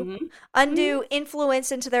 Undue? Undue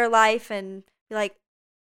influence into their life and be like,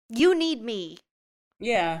 you need me.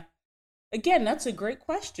 Yeah. Again, that's a great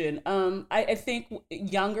question. I think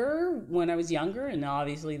when I was younger, and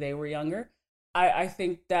obviously they were younger, I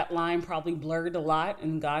think that line probably blurred a lot,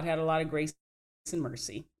 and God had a lot of grace and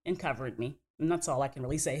mercy and covered me. And that's all I can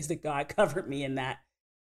really say is that God covered me in that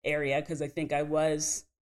area, because I think I was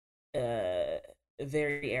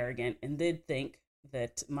very arrogant and did think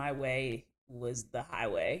that my way was the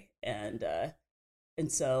highway. And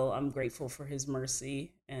so I'm grateful for his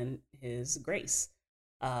mercy and his grace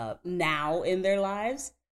now in their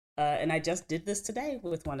lives. And I just did this today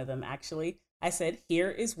with one of them, actually. I said, here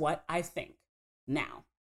is what I think. Now,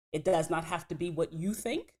 it does not have to be what you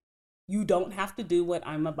think. You don't have to do what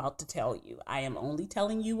I'm about to tell you. I am only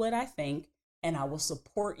telling you what I think, and I will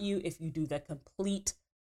support you if you do the complete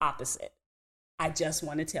opposite. I just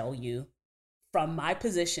want to tell you, from my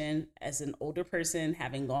position as an older person,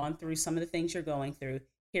 having gone through some of the things you're going through,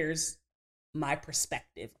 here's my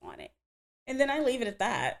perspective on it. And then I leave it at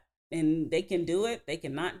that. And they can do it, they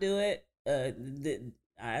cannot do it.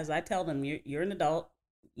 As I tell them, you're an adult.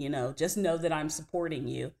 Just know that I'm supporting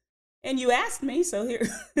you. And you asked me, so here.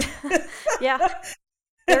 Yeah,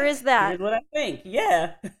 there is that. Here's what I think.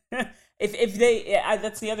 Yeah. If they,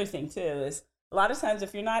 that's the other thing too, is a lot of times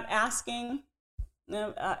if you're not asking,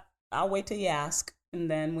 I'll wait till you ask. And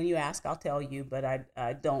then when you ask, I'll tell you, but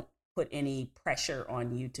I don't put any pressure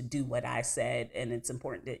on you to do what I said. And it's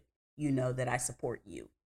important that you know that I support you.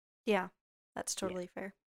 Yeah, that's totally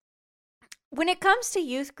fair. When it comes to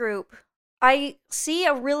youth group, I see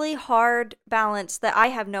a really hard balance that I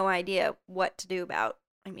have no idea what to do about.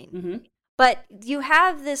 I mean, but you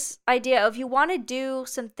have this idea of you want to do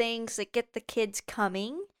some things that get the kids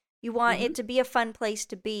coming. You want it to be a fun place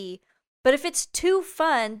to be. But if it's too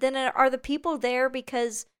fun, then are the people there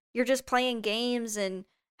because you're just playing games and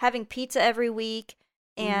having pizza every week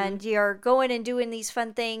and you're going and doing these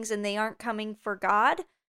fun things and they aren't coming for God?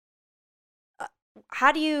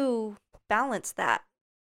 How do you balance that?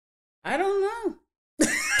 I don't know.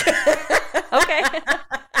 Okay.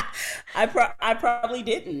 I probably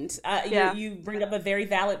didn't. You bring up a very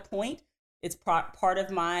valid point. It's part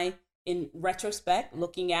of my, in retrospect,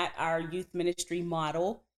 looking at our youth ministry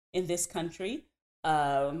model in this country.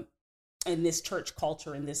 in this church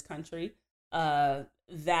culture in this country,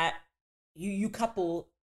 that you couple.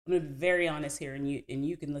 I'm gonna be very honest here, and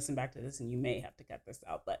you can listen back to this, and you may have to cut this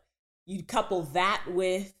out, but you couple that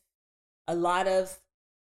with a lot of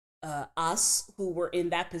us who were in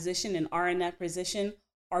that position and are in that position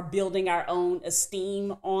are building our own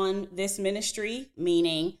esteem on this ministry,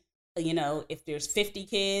 meaning, if there's 50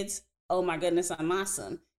 kids, oh my goodness, I'm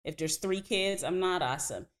awesome. If there's 3 kids, I'm not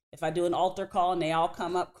awesome. If I do an altar call and they all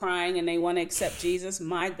come up crying and they want to accept Jesus,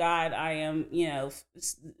 my God, I am,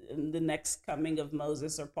 the next coming of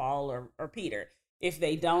Moses or Paul or Peter. If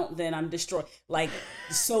they don't, then I'm destroyed. Like,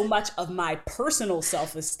 so much of my personal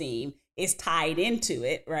self-esteem is tied into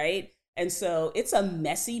it, right? And so it's a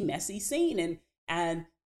messy, messy scene. And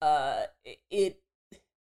it,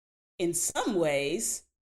 in some ways,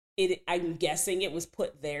 I'm guessing it was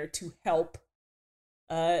put there to help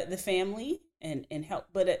the family and help,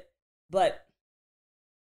 but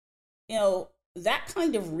that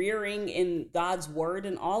kind of rearing in God's word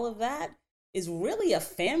and all of that is really a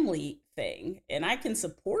family thing, and I can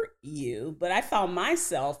support you. But I found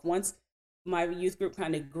myself, once my youth group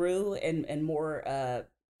kind of grew and more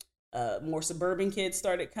suburban kids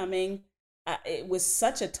started coming, it was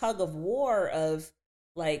such a tug of war of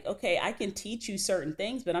like, okay, I can teach you certain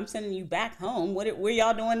things, but I'm sending you back home. What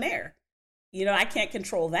y'all doing there? I can't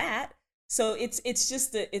control that. So there's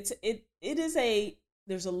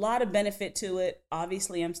a lot of benefit to it.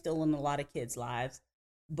 Obviously, I'm still in a lot of kids' lives,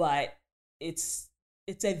 but it's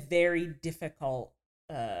a very difficult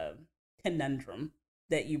conundrum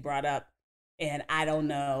that you brought up, and I don't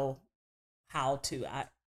know how to.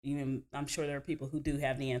 I'm sure there are people who do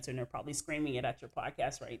have the answer, and they're probably screaming it at your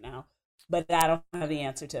podcast right now, but I don't have the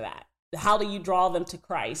answer to that. How do you draw them to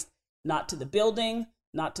Christ? Not to the building,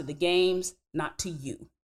 not to the games, not to you.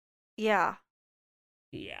 Yeah.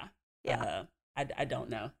 I don't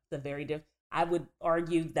know. I would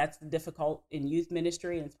argue that's difficult in youth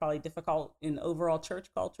ministry, and it's probably difficult in overall church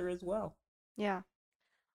culture as well. Yeah.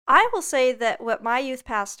 I will say that what my youth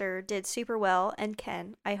pastor did super well, and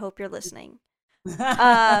Ken, I hope you're listening,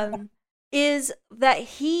 is that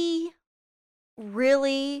he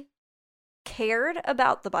really cared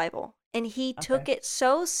about the Bible, and he took it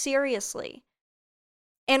so seriously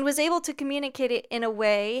and was able to communicate it in a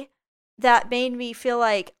way that made me feel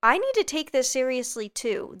like I need to take this seriously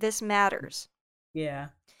too. This matters. Yeah.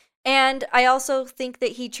 And I also think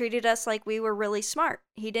that he treated us like we were really smart.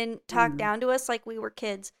 He didn't talk down to us like we were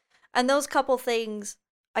kids. And those couple things,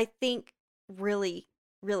 I think, really,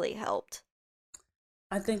 really helped.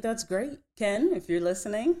 I think that's great. Ken, if you're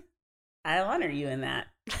listening, I honor you in that.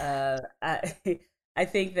 I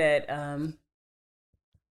think that,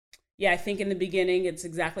 I think in the beginning, it's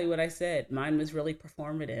exactly what I said. Mine was really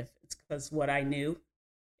performative. It's because what I knew,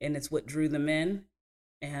 and it's what drew them in.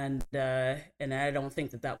 And I don't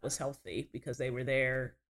think that was healthy, because they were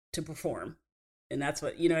there to perform. And that's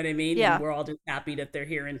what, you know what I mean? Yeah. And we're all just happy that they're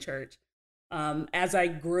here in church. As I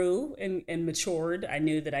grew and matured, I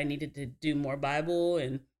knew that I needed to do more Bible,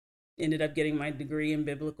 and ended up getting my degree in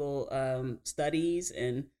biblical studies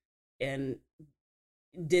and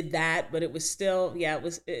did that. But it was still,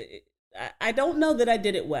 I don't know that I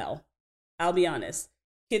did it well. I'll be honest.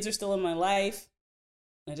 Kids are still in my life.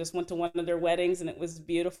 I just went to one of their weddings, and it was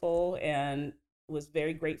beautiful, and was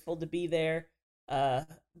very grateful to be there.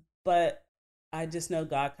 But I just know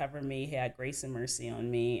God covered me. He had grace and mercy on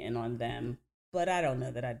me and on them. But I don't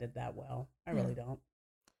know that I did that well. I really don't.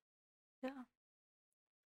 Yeah.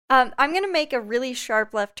 I'm going to make a really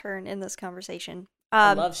sharp left turn in this conversation.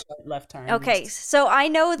 I love sharp left turns. Okay, so I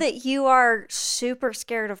know that you are super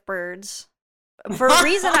scared of birds for a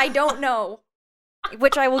reason I don't know,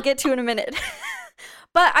 which I will get to in a minute.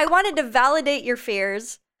 But I wanted to validate your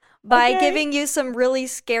fears by giving you some really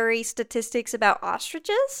scary statistics about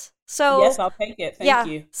ostriches. So yes, I'll take it. Thank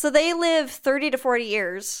you. So they live 30 to 40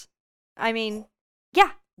 years. I mean,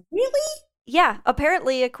 yeah. Really? Yeah,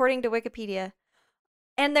 apparently, according to Wikipedia.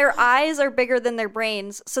 And their eyes are bigger than their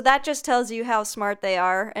brains. So that just tells you how smart they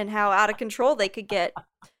are and how out of control they could get.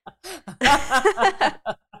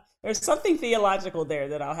 There's something theological there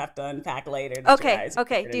that I'll have to unpack later. Okay,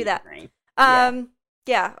 do that.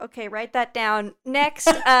 Okay, write that down. Next,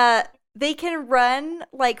 they can run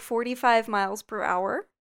like 45 miles per hour.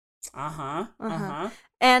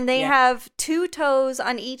 And they have 2 toes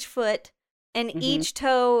on each foot, and each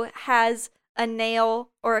toe has a nail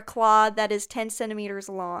or a claw that is 10 centimeters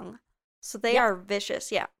long. So they are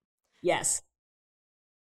vicious, Yes.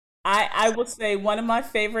 I will say one of my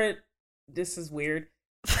favorite, this is weird,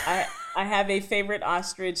 I have a favorite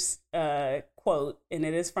ostrich quote, and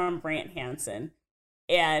it is from Brant Hansen.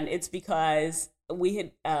 And it's because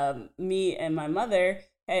we had me and my mother.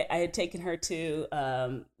 I had taken her to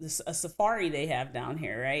a safari they have down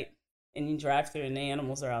here, right? And you drive through, and the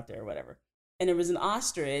animals are out there, or whatever. And there was an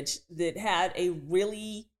ostrich that had he or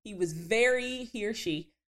she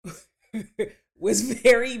was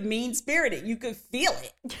very mean spirited. You could feel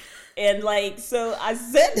it. And like, so I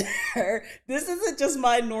said to her, this isn't just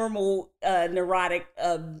my normal neurotic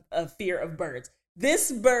fear of birds.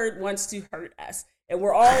 This bird wants to hurt us. And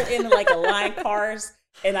we're all in like a line cars.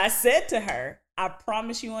 And I said to her, I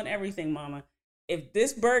promise you on everything, Mama, if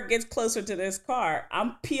this bird gets closer to this car,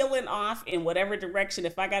 I'm peeling off in whatever direction.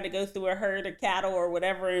 If I got to go through a herd of cattle or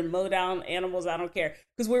whatever and mow down animals, I don't care.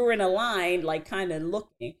 Because we were in a line, like kind of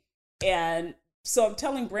looking. And so I'm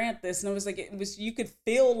telling Brant this, and I was like, you could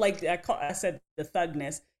feel like, I said the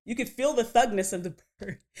thugness. You could feel the thugness of the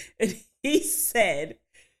bird. And he said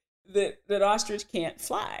that ostrich can't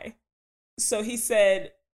fly. So he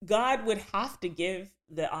said, God would have to give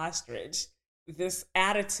the ostrich this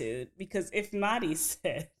attitude, because if not, he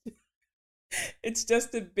said, it's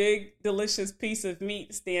just a big, delicious piece of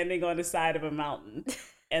meat standing on the side of a mountain.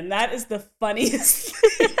 And that is the funniest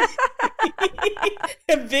thing.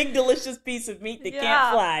 A big, delicious piece of meat that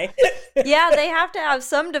can't fly. Yeah, they have to have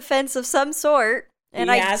some defense of some sort. And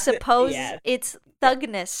I suppose it's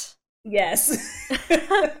thugness. Yes.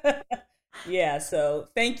 Yeah, so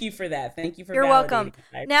thank you for that. Thank you for You're welcome.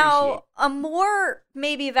 Now, a more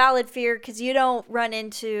maybe valid fear, because you don't run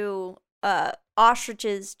into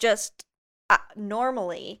ostriches just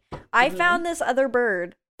normally. I found this other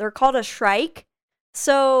bird. They're called a shrike.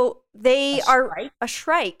 So they are a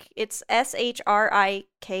shrike. It's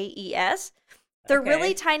SHRIKES. They're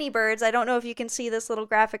really tiny birds. I don't know if you can see this little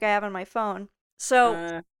graphic I have on my phone.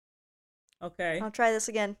 So okay. I'll try this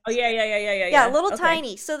again. Oh, yeah. Yeah, a little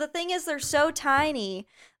tiny. So the thing is, they're so tiny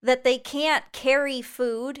that they can't carry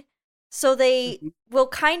food. So they will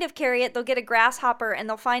kind of carry it. They'll get a grasshopper and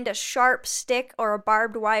they'll find a sharp stick or a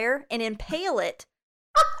barbed wire and impale it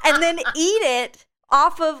and then eat it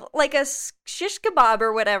off of like a shish kebab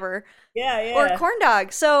or whatever. Yeah. Or a corn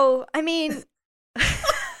dog. So, I mean...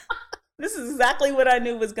 This is exactly what I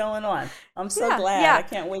knew was going on. I'm so glad. Yeah. I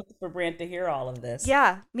can't wait for Brant to hear all of this.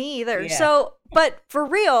 Yeah, me either. Yeah. So, but for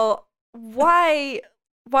real, why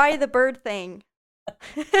the bird thing?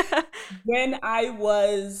 When I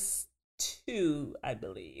was 2, I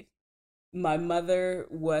believe, my mother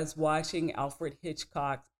was watching Alfred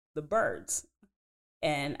Hitchcock's The Birds.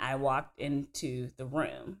 And I walked into the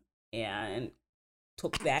room and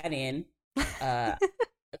took that in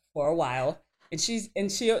for a while. And she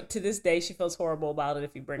to this day, she feels horrible about it.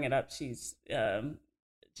 If you bring it up, she's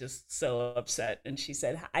just so upset. And she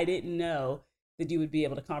said, I didn't know that you would be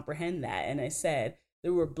able to comprehend that. And I said,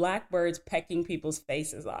 there were blackbirds pecking people's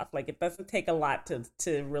faces off. Like, it doesn't take a lot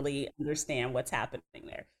to really understand what's happening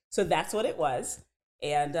there. So that's what it was.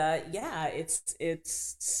 And yeah, it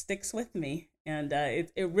sticks with me. And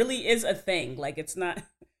it really is a thing. Like, it's not,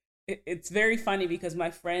 it's very funny because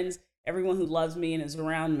my friends, everyone who loves me and is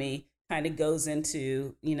around me, kind of goes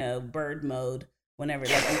into, bird mode whenever,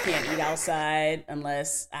 like, you can't eat outside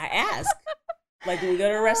unless I ask. Like, when we go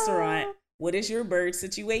to a restaurant, what is your bird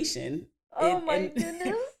situation? My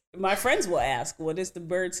goodness. My friends will ask, what is the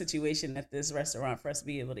bird situation at this restaurant for us to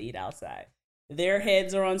be able to eat outside? Their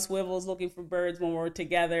heads are on swivels looking for birds when we're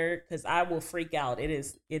together, because I will freak out. It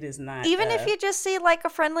is not. Even if you just see like a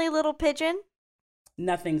friendly little pigeon?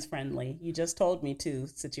 Nothing's friendly. You just told me 2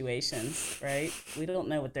 situations, right? We don't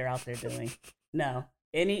know what they're out there doing. No.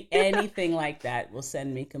 Anything like that will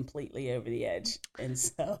send me completely over the edge. And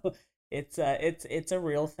so it's a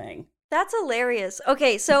real thing. That's hilarious.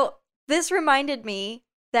 Okay, so this reminded me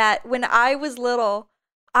that when I was little,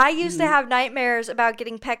 I used to have nightmares about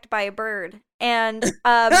getting pecked by a bird. And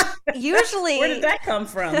usually... Where did that come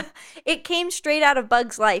from? It came straight out of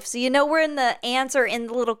Bug's Life. So when the ants are in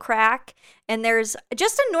the little crack and there's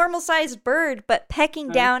just a normal-sized bird but pecking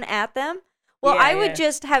down at them? Well, I would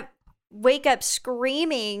just wake up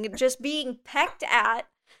screaming, just being pecked at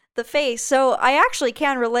the face. So I actually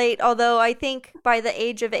can relate, although I think by the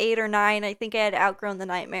age of 8 or 9, I think I had outgrown the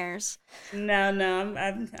nightmares. No,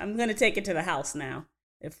 I'm going to take it to the house now.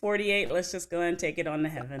 At 48, let's just go and take it on to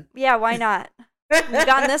heaven. Yeah, why not? We've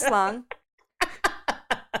gone this long.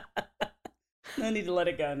 No need to let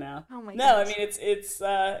it go now. Oh my god. No, I mean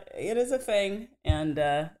it is a thing, and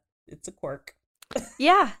it's a quirk.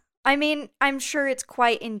 Yeah, I mean, I'm sure it's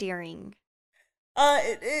quite endearing.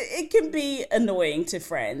 It can be annoying to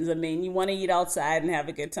friends. I mean, you want to eat outside and have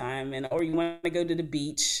a good time, or you want to go to the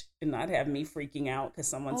beach and not have me freaking out because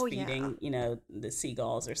someone's feeding, the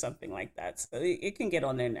seagulls or something like that. So it can get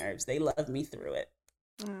on their nerves. They love me through it.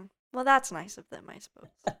 Well, that's nice of them, I suppose.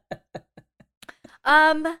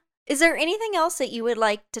 Is there anything else that you would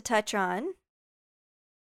like to touch on?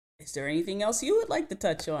 Is there anything else you would like to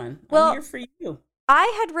touch on? Well, I'm here for you.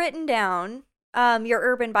 I had written down your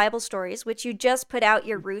urban Bible stories, which you just put out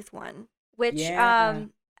your Ruth one, which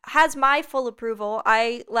has my full approval.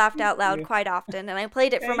 I laughed out loud quite often, and I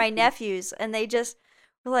played it for my nephews, and they just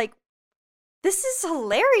were like, "This is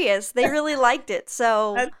hilarious." They really liked it.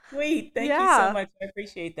 So that's sweet. Thank you so much. I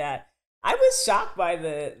appreciate that. I was shocked by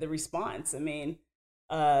the response. I mean,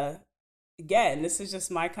 again, this is just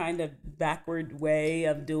my kind of backward way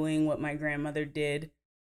of doing what my grandmother did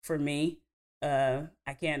for me. I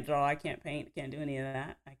can't draw, I can't paint, can't do any of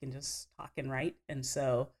that. I can just talk and write. And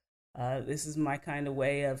so this is my kind of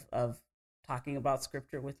way of talking about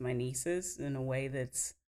scripture with my nieces in a way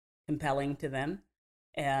that's compelling to them.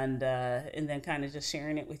 And then kind of just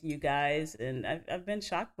sharing it with you guys. And I've been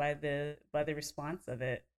shocked by the response of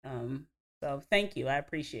it. So thank you. I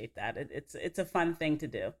appreciate that. It's a fun thing to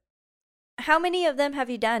do. How many of them have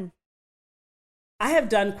you done? I have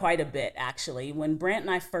done quite a bit, actually. When Brant and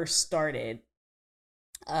I first started,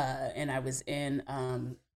 and I was in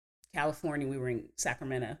California, we were in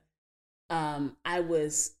Sacramento, I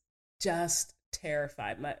was just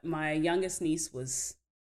terrified. My youngest niece was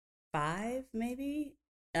 5, maybe,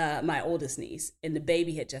 my oldest niece, and the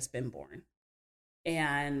baby had just been born.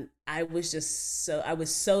 And I was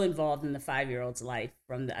so involved in the 5-year-old's life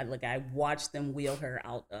I watched them wheel her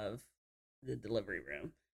out of the delivery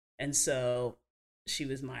room. And so she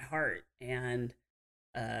was my heart. And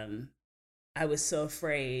I was so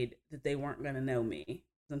afraid that they weren't going to know me.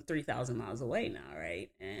 I'm 3,000 miles away now, right?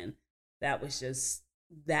 And that was just,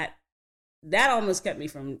 that almost kept me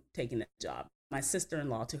from taking that job. My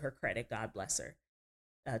sister-in-law, to her credit, God bless her,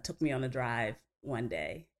 took me on a drive one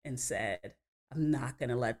day and said, "I'm not going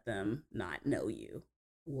to let them not know you.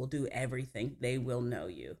 We'll do everything. They will know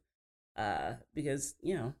you." Because,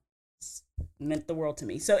 it's meant the world to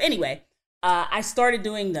me. So anyway, I started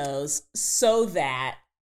doing those so that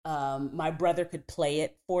my brother could play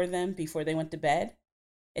it for them before they went to bed,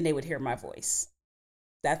 and they would hear my voice.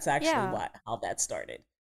 That's actually how that started.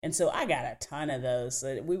 And so I got a ton of those.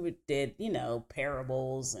 So we did,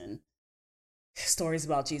 parables and stories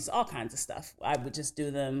about Jesus, all kinds of stuff. I would just do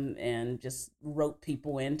them and just wrote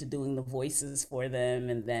people into doing the voices for them,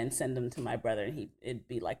 and then send them to my brother, and it'd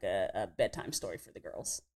be like a bedtime story for the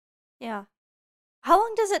girls. Yeah. How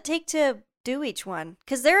long does it take to do each one?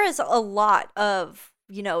 Because there is a lot of,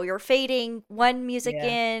 you're fading one music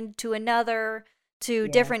in to another, to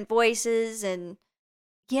different voices, and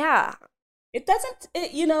It doesn't,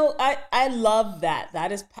 I love that.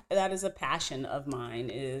 That is a passion of mine,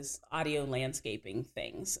 is audio landscaping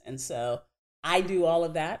things. And so I do all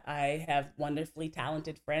of that. I have wonderfully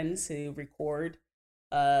talented friends who record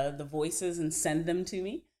the voices and send them to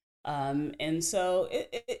me. And so,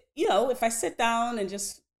 if I sit down and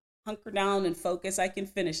just hunker down and focus, I can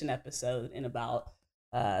finish an episode in about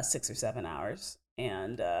 6 or 7 hours.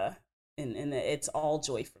 And it's all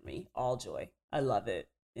joy for me, all joy. I love it.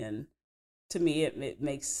 And to me, it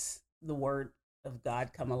makes the word of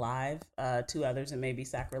God come alive. To others, it may be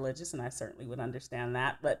sacrilegious, and I certainly would understand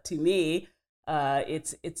that. But to me,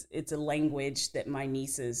 it's a language that my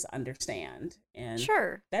nieces understand, and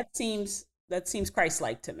sure, that seems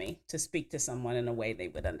Christ-like to me, to speak to someone in a way they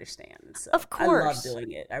would understand. So of course, I love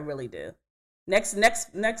doing it. I really do.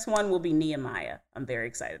 Next one will be Nehemiah. I'm very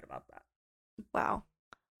excited about that. Wow.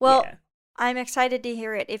 Well, I'm excited to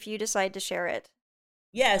hear it if you decide to share it.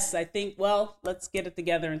 Yes, I think, let's get it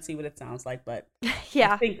together and see what it sounds like. But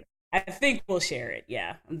yeah, I think we'll share it.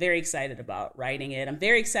 Yeah, I'm very excited about writing it. I'm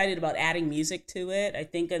very excited about adding music to it. I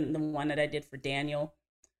think in the one that I did for Daniel,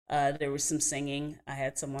 there was some singing. I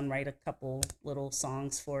had someone write a couple little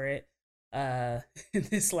songs for it.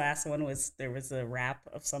 This last one there was a rap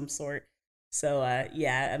of some sort. So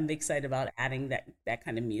I'm excited about adding that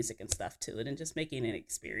kind of music and stuff to it, and just making an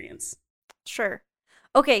experience. Sure.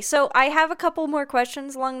 Okay, so I have a couple more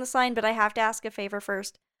questions along this line, but I have to ask a favor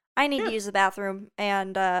first. I need to use the bathroom,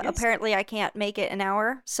 and apparently I can't make it an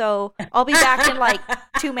hour, so I'll be back in like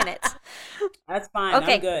 2 minutes. That's fine.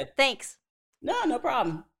 Okay, I'm good. Thanks. No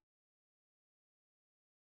problem.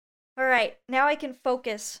 All right, now I can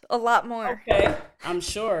focus a lot more. Okay, I'm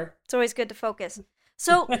sure. It's always good to focus.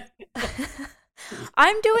 So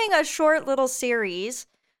I'm doing a short little series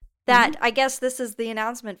that I guess this is the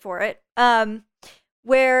announcement for it.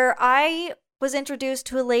 Where I was introduced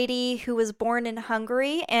to a lady who was born in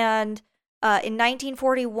Hungary, and in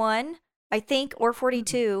 1941, I think, or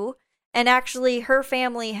 42, and actually her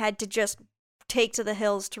family had to just take to the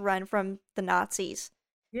hills to run from the Nazis.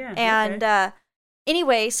 Yeah. And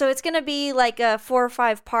Anyway, so it's going to be like a 4 or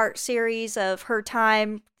 5 part series of her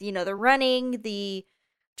time, the running, the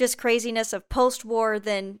just craziness of post war,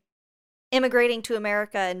 then immigrating to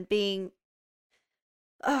America and being,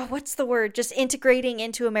 oh, what's the word? Just integrating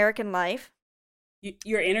into American life.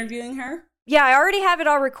 You're interviewing her? Yeah, I already have it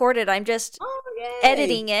all recorded. I'm just Oh,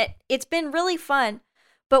 editing it. It's been really fun.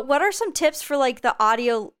 But what are some tips for like the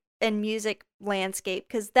audio and music landscape?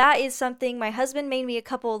 Because that is something my husband made me a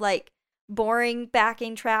couple like boring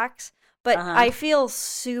backing tracks, but Uh-huh. I feel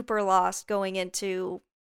super lost going into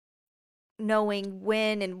knowing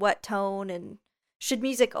when and what tone, and should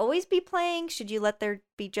music always be playing? Should you let there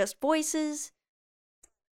be just voices?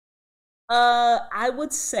 I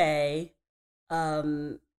would say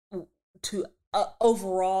um, to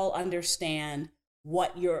overall understand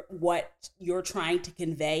what you're trying to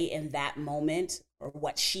convey in that moment, or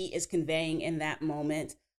what she is conveying in that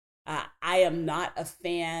moment. I am not a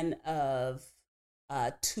fan of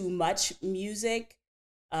too much music,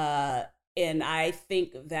 uh, and I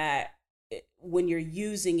think that when you're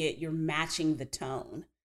using it, you're matching the tone.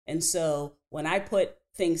 And so when I put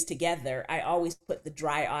things together, I always put the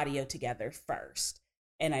dry audio together first,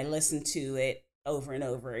 and I listen to it over and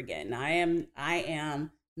over again. I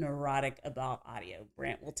am neurotic about audio.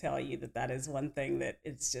 Brant will tell you that that is one thing that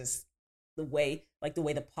it's just the way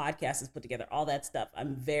the podcast is put together, all that stuff.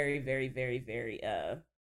 I'm very, very, very, very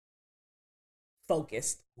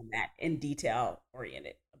focused on that and detail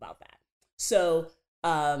oriented about that. So,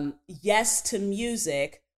 yes to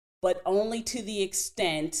music, but only to the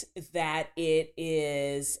extent that it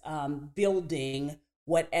is building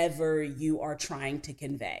whatever you are trying to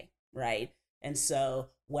convey, right? And so,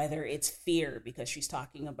 whether it's fear because she's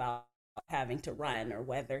talking about having to run, or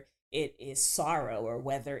whether it is sorrow, or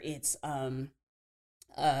whether it's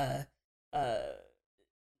uh, uh,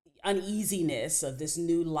 uneasiness of this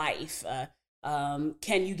new life.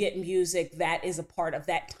 Can you get music that is a part of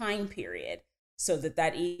that time period, so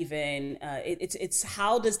that even it's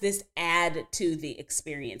how does this add to the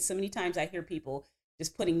experience? So many times I hear people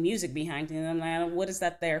just putting music behind it, and I'm like, what is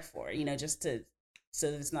that there for? Just to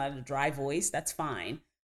so that it's not a dry voice. That's fine,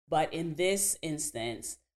 but in this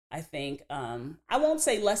instance, I think I won't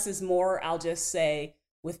say less is more. I'll just say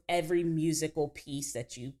with every musical piece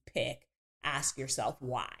that you pick, ask yourself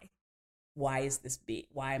why is this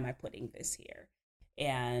why am I putting this here?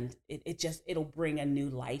 And it'll bring a new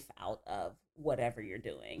life out of whatever you're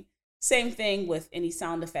doing. Same thing with any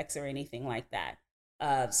sound effects or anything like that.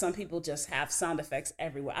 Some people just have sound effects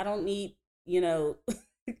everywhere. I don't need,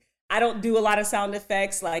 I don't do a lot of sound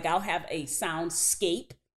effects. Like, I'll have a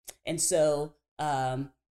soundscape. And so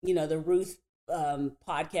the Ruth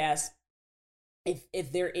podcast,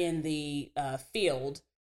 if they're in the field,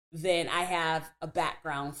 then I have a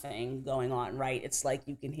background thing going on, right? It's like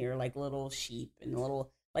you can hear like little sheep and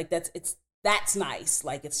little like that's nice.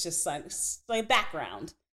 Like, it's just like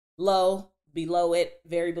background, low, below it,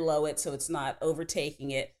 very below it, so it's not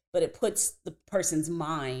overtaking it, but it puts the person's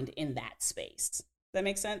mind in that space. Does that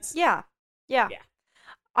make sense? Yeah. Yeah. Yeah.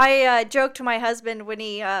 I joked to my husband when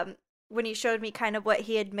he showed me kind of what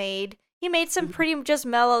he had made. He made some Mhm. pretty just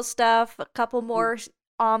mellow stuff, a couple more Is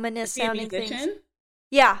ominous he a sounding things. musician?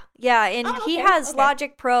 Yeah, yeah, and Oh, he okay, has okay.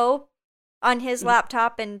 Logic Pro on his Mhm.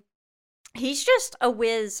 laptop, and he's just a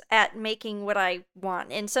whiz at making what I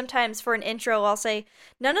want. And sometimes for an intro, I'll say,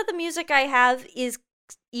 none of the music I have is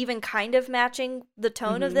even kind of matching the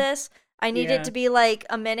tone of Mhm. this. I need it Yeah. to be like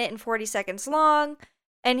a minute and 40 seconds long.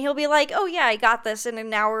 And he'll be like, oh, yeah, I got this. And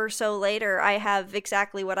an hour or so later, I have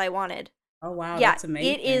exactly what I wanted. Oh, wow, Yeah, that's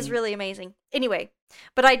it is amazing. really amazing. Anyway,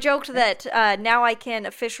 but I joked That's that now I can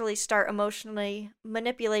officially start emotionally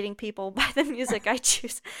manipulating people by the music I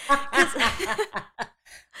choose. Because,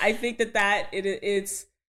 I think it's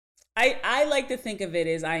I like to think of it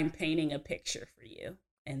as I'm painting a picture for you.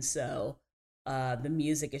 And so the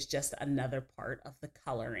music is just another part of the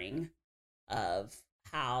coloring of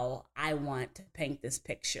how I want to paint this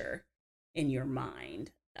picture in your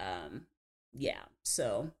mind. Yeah.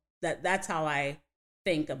 So that's how I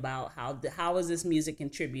think about how is this music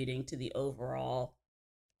contributing to the overall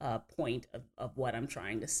point of what I'm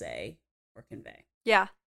trying to say or convey. yeah,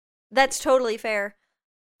 that's totally fair.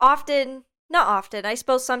 Often, not often, I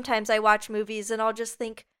suppose sometimes I watch movies and I'll just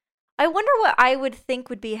think, I wonder what I would think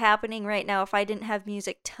would be happening right now if I didn't have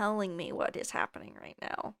music telling me what is happening right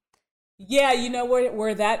now. Yeah, you know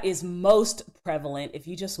where that is most prevalent, if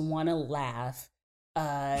you just want to laugh,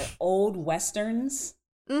 old westerns.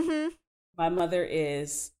 Mm hmm. My mother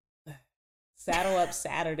is Saddle Up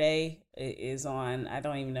Saturday is on. I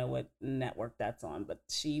don't even know what network that's on, but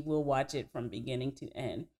she will watch it from beginning to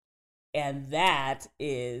end. And that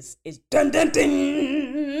is dun dun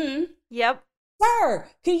dun. Yep. Sir,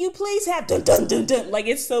 can you please have dun dun dun dun? Like,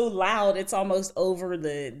 it's so loud, it's almost over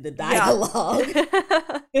the dialogue.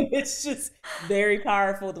 Yeah. It's just very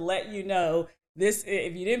powerful to let you know this.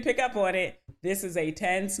 If you didn't pick up on it, this is a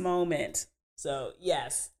tense moment. So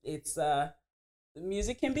yes, it's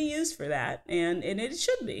music can be used for that, and it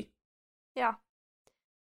should be. Yeah.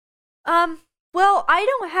 Well, I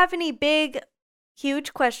don't have any big,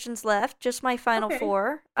 huge questions left. Just my final Okay.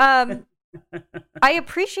 4. I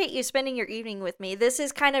appreciate you spending your evening with me. This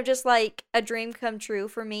is kind of just like a dream come true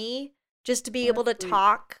for me, just to be able to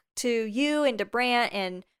talk to you and to Brant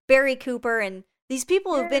and Barry Cooper and these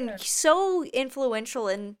people who've been so influential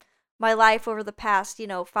in my life over the past,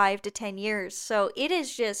 5 to 10 years. So it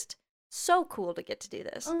is just so cool to get to do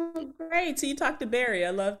this. Oh, great. So you talked to Barry.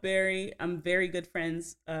 I love Barry. I'm very good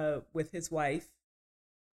friends with his wife,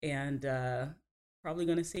 and probably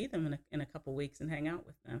going to see them in a couple weeks and hang out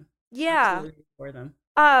with them. Yeah. Absolutely for them.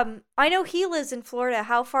 I know he lives in Florida.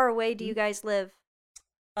 How far away do you guys live?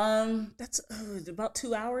 That's about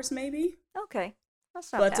 2 hours maybe. Okay.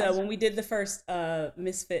 That's not But bad. when we did the first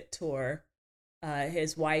Misfit tour,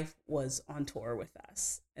 his wife was on tour with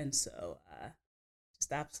us, and so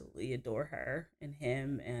just absolutely adore her and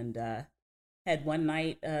him. And had one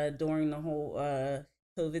night during the whole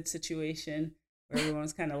COVID situation where everyone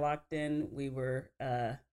was kind of locked in. We were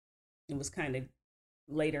it was kind of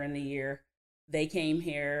later in the year. They came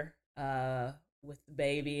here with the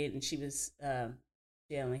baby, and she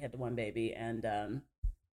only had the one baby, and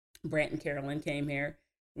Brant and Carolyn came here.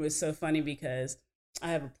 It was so funny because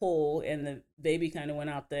I have a pool, and the baby kind of went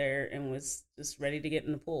out there and was just ready to get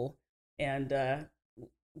in the pool, and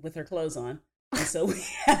with her clothes on. And so we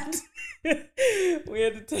had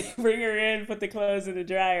to bring her in, put the clothes in the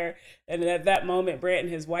dryer, and at that moment, Brant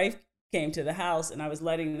and his wife came to the house, and I was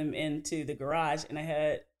letting them into the garage, and I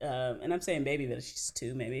had, and I'm saying baby, but she's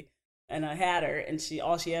 2 maybe, and I had her, and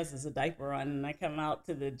all she has is a diaper on, and I come out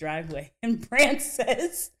to the driveway, and Brant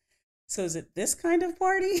says, "So is it this kind of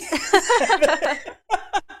party?"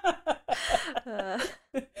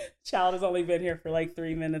 Child has only been here for like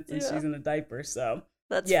 3 minutes, and she's in a diaper, so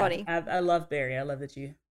that's funny. I love Barry. I love that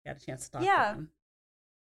you got a chance to talk to him.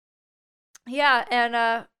 Yeah,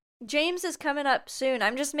 and James is coming up soon.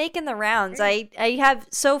 I'm just making the rounds. I have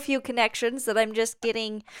so few connections that I'm just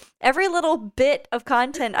getting every little bit of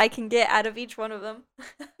content I can get out of each one of them.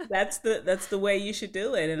 That's the way you should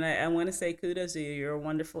do it. And I want to say kudos to you. You're a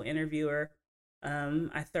wonderful interviewer.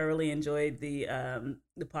 I thoroughly enjoyed the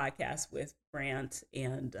podcast with Brant,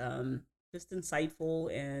 and just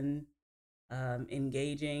insightful and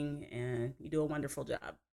engaging, and you do a wonderful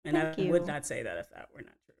job. And Thank you. Would not say that if that were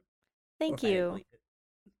not true. Thank you.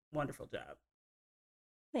 Wonderful job.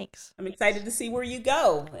 Thanks. I'm excited to see where you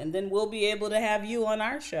go, and then we'll be able to have you on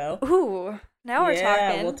our show. Ooh, now we're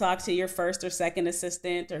talking. We'll talk to your first or second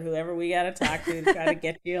assistant or whoever we got to talk to try to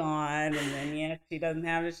get you on. And then, if she doesn't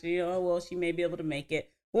have it, she may be able to make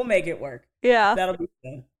it. We'll make it work. Yeah. That'll be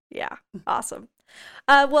fun. Yeah. Awesome.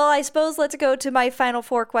 Well, I suppose let's go to my final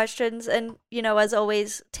 4 questions. And, as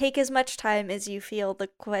always, take as much time as you feel the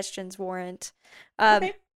questions warrant.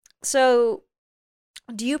 Okay. So,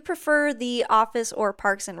 do you prefer The Office or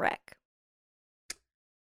Parks and Rec?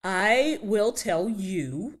 I will tell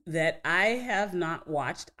you that I have not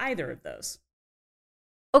watched either of those.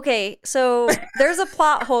 Okay, so there's a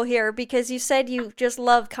plot hole here because you said you just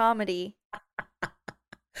love comedy.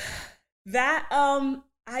 That,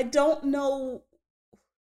 I don't know.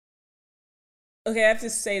 Okay, I have to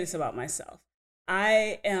say this about myself.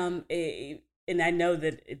 I am and I know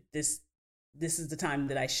that this is the time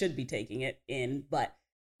that I should be taking it in, but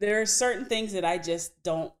there are certain things that I just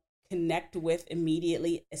don't connect with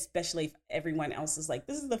immediately, especially if everyone else is like,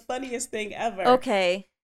 this is the funniest thing ever. Okay.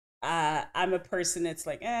 I'm a person that's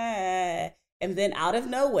like, and then out of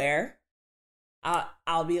nowhere,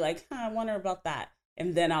 I'll be like, I wonder about that.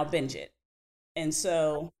 And then I'll binge it. And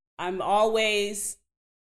so I'm always,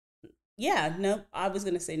 I was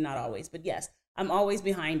going to say not always, but yes, I'm always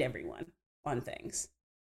behind everyone on things.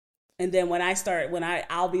 And then when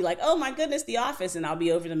I'll be like, oh my goodness, The Office, and I'll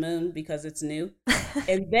be over the moon because it's new.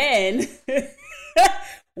 And then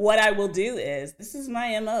what I will do is, this is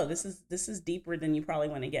my MO. This is deeper than you probably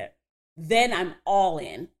want to get. Then I'm all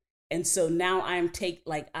in. And so now I'm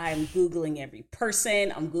Googling every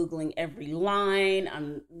person. I'm Googling every line.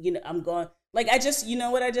 I'm going, like, you know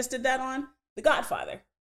what I just did that on? The Godfather.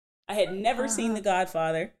 I had never seen The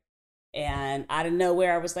Godfather. And out of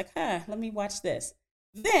nowhere, I was like, let me watch this.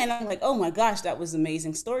 Then I'm like, oh my gosh, that was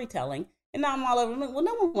amazing storytelling. And now I'm all over. Well,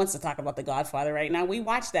 no one wants to talk about The Godfather right now. We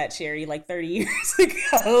watched that, Sherry, like 30 years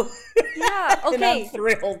ago. Yeah, And I'm okay.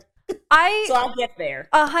 thrilled. I So I'll get there.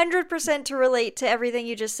 100% to relate to everything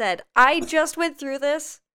you just said. I just went through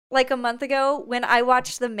this like a month ago when I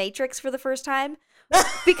watched The Matrix for the first time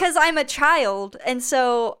because I'm a child, and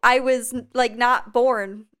so I was like not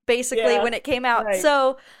born basically Yeah, when it came out. right.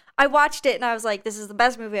 So I watched it and I was like, this is the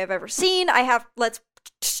best movie I've ever seen. Let's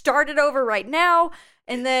start it over right now.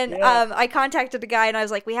 And then Yeah. I contacted a guy and I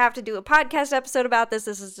was like, we have to do a podcast episode about this.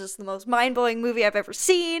 This is just the most mind-blowing movie I've ever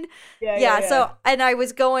seen. Yeah. So, and I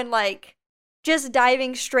was going like, just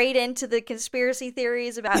diving straight into the conspiracy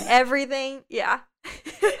theories about everything. Yeah.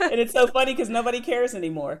 And it's so funny because nobody cares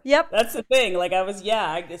anymore. Yep. That's the thing. Like I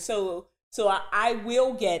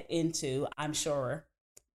will get into, I'm sure,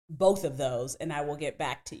 both of those, and I will get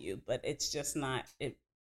back to you. But it's just not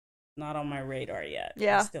on my radar yet.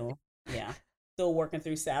 Yeah. I'm still working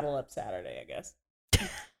through Saddle Up Saturday, I guess.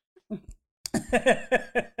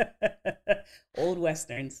 Old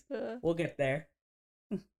westerns. We'll get there.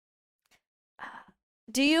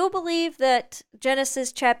 Do you believe that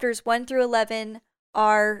Genesis chapters 1 through 11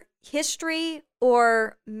 are history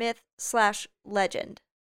or myth/legend?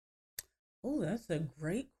 Oh, that's a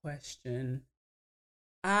great question.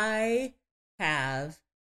 I have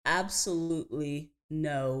absolutely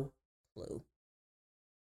no clue.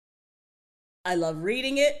 I love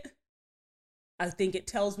reading it. I think it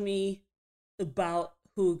tells me about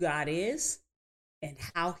who God is and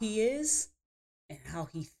how he is and how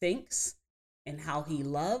he thinks and how he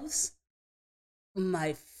loves.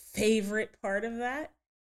 My favorite part of that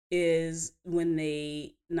is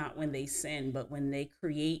not when they sin, but when they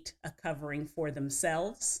create a covering for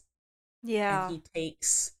themselves. Yeah. And he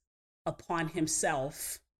takes upon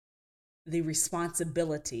himself the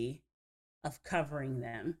responsibility of covering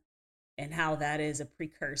them, and how that is a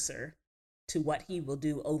precursor to what he will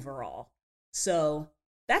do overall. So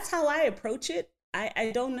that's how I approach it.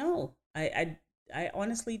 I don't know. I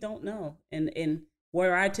honestly don't know. And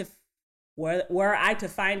were I to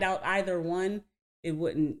find out either one, it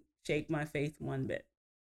wouldn't shake my faith one bit.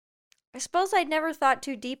 I suppose I'd never thought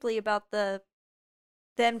too deeply about them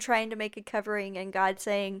trying to make a covering and God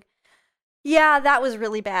saying, yeah, that was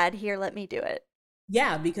really bad. Here, let me do it.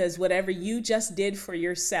 Yeah, because whatever you just did for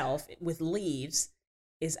yourself with leaves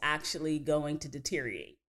is actually going to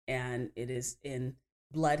deteriorate. And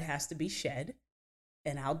blood has to be shed,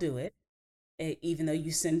 and I'll do it. Even though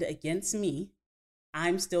you sinned against me,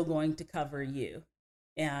 I'm still going to cover you.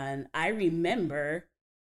 And I remember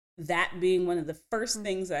that being one of the first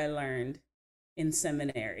things I learned in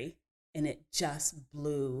seminary, and it just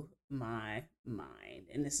blew my mind.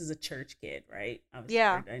 And this is a church kid, right?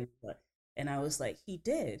 Yeah. And I was like, he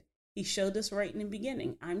did. He showed us right in the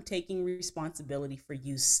beginning. I'm taking responsibility for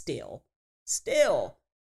you still.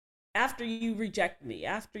 After you reject me,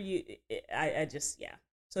 I just, yeah.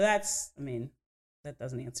 So that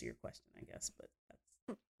doesn't answer your question, I guess, but that's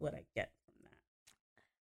what I get from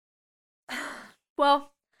that.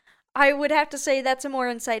 Well, I would have to say that's a more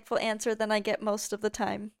insightful answer than I get most of the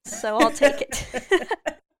time, so I'll take it.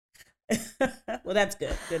 Well, that's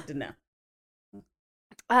good. Good to know.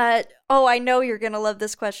 I know you're gonna love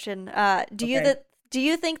this question. Do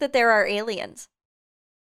you think that there are aliens?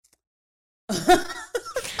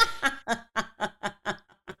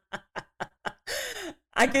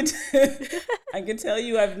 I can tell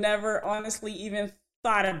you I've never honestly even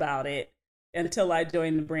thought about it until I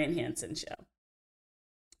joined the Brant Hansen show.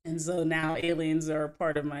 And so now aliens are a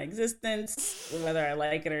part of my existence, whether I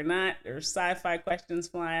like it or not. There's sci-fi questions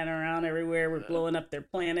flying around everywhere. We're blowing up their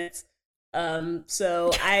planets.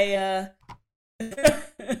 So I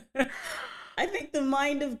I think the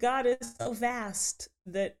mind of God is so vast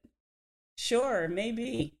that sure,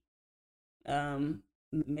 maybe.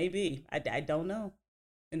 Maybe. I don't know.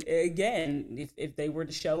 And again, if they were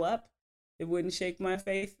to show up, it wouldn't shake my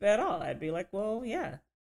faith at all. I'd be like, well, yeah,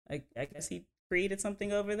 I guess he created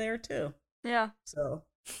something over there too. Yeah. So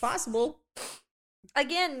possible.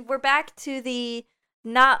 Again, we're back to the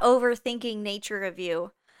not overthinking nature of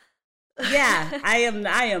you. Yeah, I am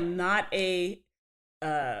not a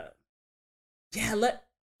I'm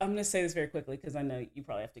gonna say this very quickly because I know you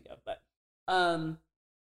probably have to go, but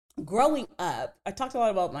growing up, I talked a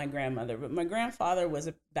lot about my grandmother, but my grandfather was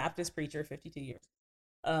a Baptist preacher, 52 years.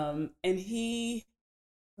 And he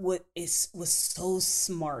was so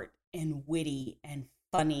smart and witty and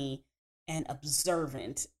funny and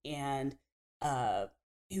observant, and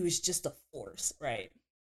he was just a force, right?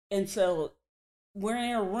 And so we're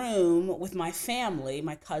in a room with my family,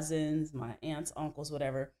 my cousins, my aunts, uncles,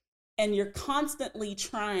 whatever, and you're constantly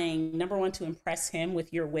trying, number one, to impress him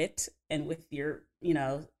with your wit and with your,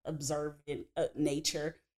 observant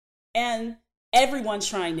nature. And everyone's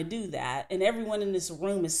trying to do that. And everyone in this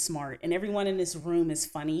room is smart and everyone in this room is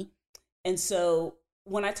funny. And so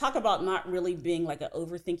when I talk about not really being like an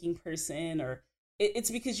overthinking person, or it's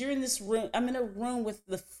because you're in this room, I'm in a room with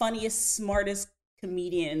the funniest, smartest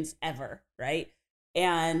comedians ever, right?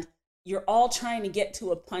 And you're all trying to get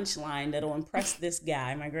to a punchline that'll impress this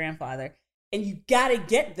guy, my grandfather, and you got to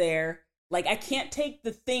get there. Like, I can't take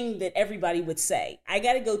the thing that everybody would say. I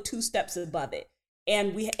got to go 2 steps above it.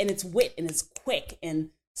 And it's wit and it's quick, and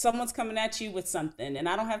someone's coming at you with something, and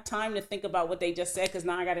I don't have time to think about what they just said because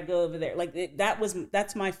now I got to go over there. Like,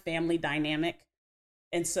 that's my family dynamic.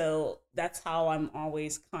 And so that's how I'm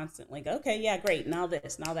always constantly go, okay, yeah, great. Now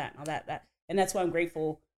this, now that, now that. And that's why I'm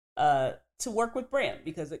grateful to work with Brant,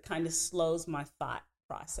 because it kind of slows my thought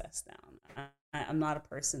process down. I'm not a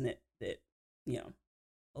person that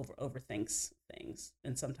overthinks things,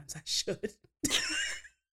 and sometimes I should.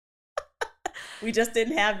 We just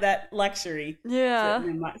didn't have that luxury. Yeah.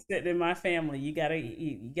 Sitting in my family. You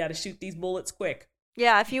gotta shoot these bullets quick.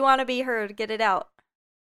 Yeah, if you want to be heard, get it out.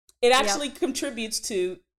 It actually contributes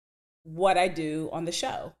to what I do on the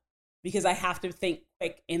show, because I have to think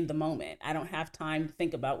quick in the moment. I don't have time to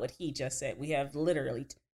think about what he just said. We have literally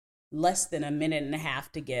less than a minute and a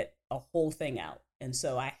half to get a whole thing out. And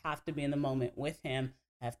so I have to be in the moment with him.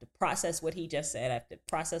 I have to process what he just said. I have to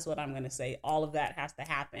process what I'm going to say. All of that has to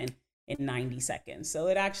happen in 90 seconds. So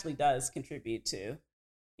it actually does contribute to,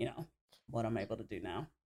 what I'm able to do now.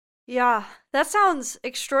 Yeah, that sounds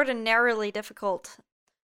extraordinarily difficult.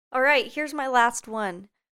 All right, here's my last one.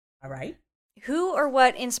 All right. Who or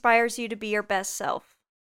what inspires you to be your best self?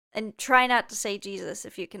 And try not to say Jesus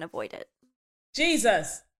if you can avoid it.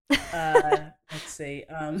 Jesus. Let's see.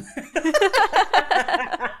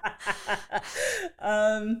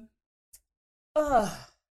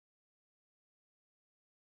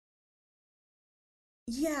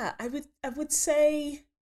 Yeah, I would say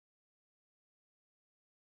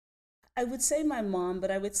my mom,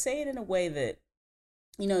 but I would say it in a way that,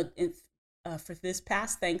 for this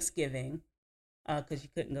past Thanksgiving, because you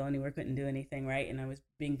couldn't go anywhere, couldn't do anything, right? And I was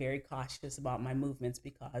being very cautious about my movements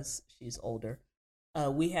because she's older.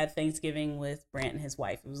 We had Thanksgiving with Brant and his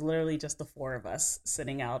wife. It was literally just the 4 of us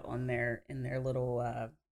sitting out in their little,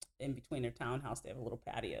 in between their townhouse. They have a little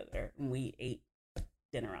patio there, and we ate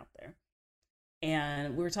dinner out there.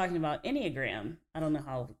 And we were talking about Enneagram. I don't know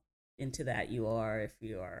how into that you are, if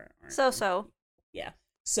you are. So. Yeah.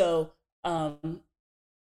 So,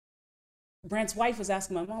 Brant's wife was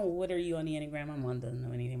asking my mom, well, what are you on the Enneagram? My mom doesn't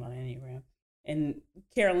know anything about Enneagram. And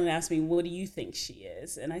Carolyn asked me, what do you think she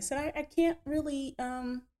is? And I said, I can't really,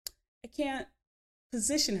 I can't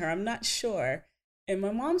position her. I'm not sure. And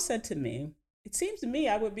my mom said to me, it seems to me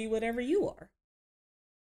I would be whatever you are.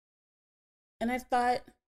 And I thought,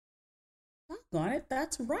 doggone it,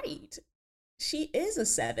 that's right. She is a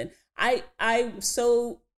 7. I'm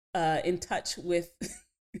so in touch with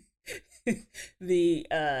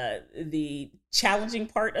the challenging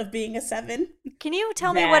part of being a 7. Can you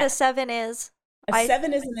tell me what a 7 is? A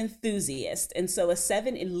 7 is an enthusiast, and so a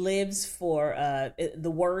 7, it lives for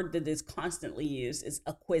the word that is constantly used is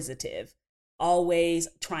acquisitive, always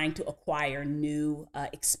trying to acquire new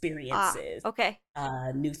experiences. Okay.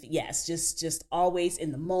 Yes, just always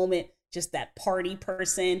in the moment. Just that party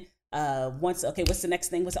person. What's the next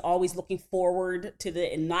thing? Was always looking forward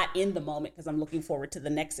to and not in the moment, because I'm looking forward to the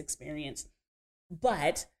next experience.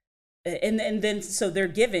 But and then so they're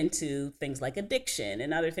given to things like addiction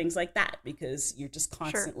and other things like that, because you're just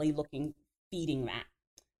constantly feeding that.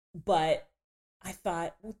 But I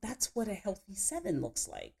thought, well, that's what a healthy 7 looks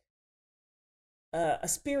like. A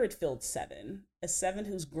spirit-filled 7, a 7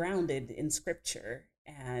 who's grounded in scripture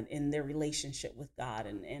and in their relationship with God,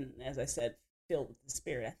 and as I said, filled with the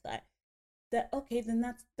Spirit. I thought that, okay, then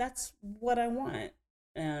that's what I want.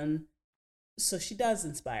 And so she does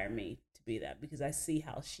inspire me to be that, because I see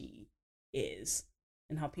how she is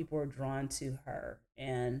and how people are drawn to her,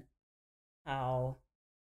 and how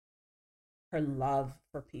her love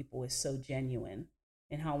for people is so genuine,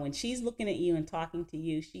 and how when she's looking at you and talking to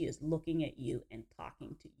you, she is looking at you and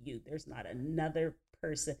talking to you. There's not another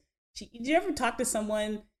person. Did you ever talk to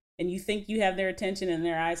someone and you think you have their attention and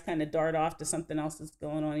their eyes kind of dart off to something else that's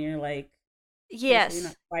going on, and you're like, yes, you're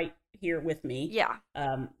not right here with me? Yeah.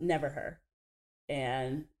 Never her.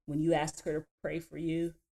 And when you ask her to pray for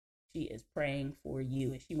you, she is praying for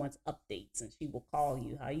you, and she wants updates, and she will call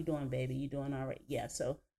you. How you doing, baby? You doing all right? Yeah.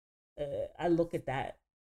 So I look at that,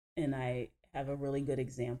 and I have a really good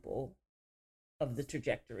example of the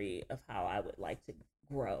trajectory of how I would like to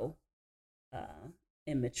grow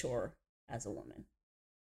immature as a woman.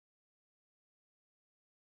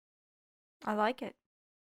 I like it.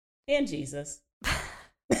 And Jesus.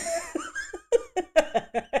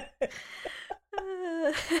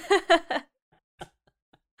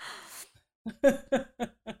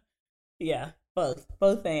 Yeah,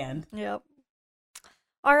 both and. Yep.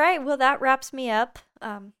 All right, well, that wraps me up.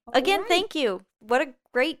 Again, right. Thank you. What a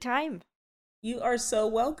great time. You are so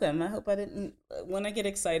welcome. I hope I didn't, when I get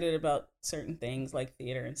excited about certain things like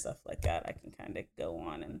theater and stuff like that, I can kind of go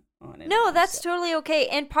on and on. No, that's totally okay.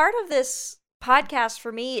 And part of this podcast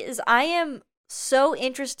for me is I am so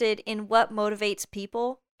interested in what motivates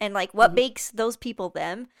people and like what makes those people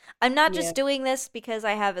them. I'm not just doing this because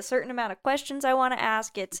I have a certain amount of questions I want to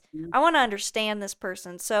ask. It's I want to understand this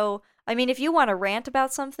person. So, I mean, if you want to rant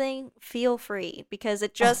about something, feel free because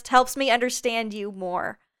it just helps me understand you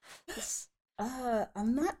more.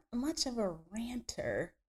 I'm not much of a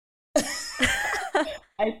ranter.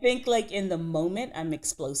 I think like in the moment I'm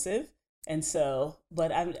explosive. And so,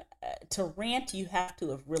 but I'm to rant, you have to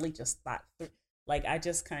have really just thought through. Like I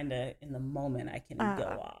just kind of in the moment I can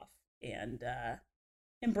go off, and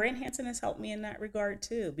Brant Hansen has helped me in that regard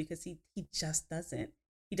too because he just doesn't.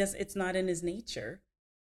 It's not in his nature,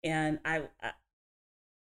 and I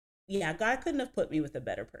God couldn't have put me with a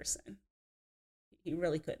better person. He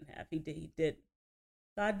really couldn't have. He did.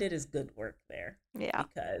 God did his good work there. Yeah,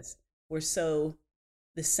 because we're so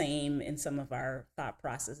the same in some of our thought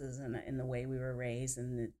processes and in the way we were raised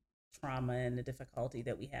and the trauma and the difficulty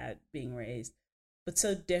that we had being raised, but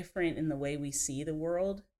so different in the way we see the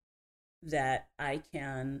world that I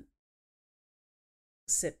can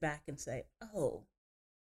sit back and say, oh,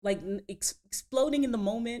 like exploding in the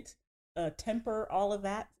moment, temper, all of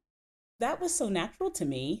that was so natural to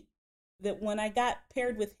me that when I got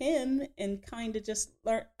paired with him and kind of just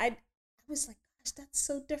learned, I was like, gosh, that's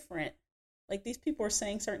so different. Like these people are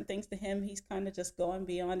saying certain things to him. He's kind of just going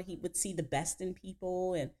beyond. He would see the best in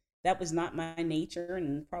people, and that was not my nature,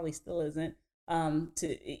 and probably still isn't.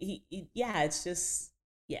 It's just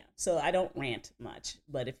So I don't rant much,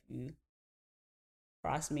 but if you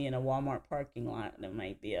cross me in a Walmart parking lot, there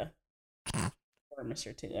might be a skirmish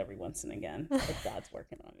or two every once and again. But God's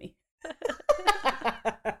working on me.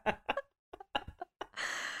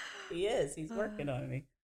 He is. He's working on me.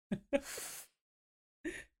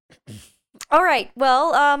 All right.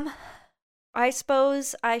 Well, I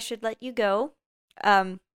suppose I should let you go.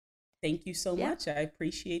 Thank you so much. I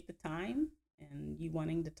appreciate the time and you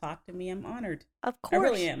wanting to talk to me. I'm honored. Of course. I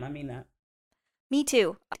really am. I mean that. Me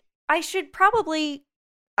too. I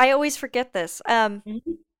always forget this.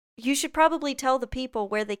 You should probably tell the people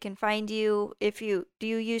where they can find you. Do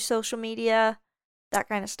you use social media, that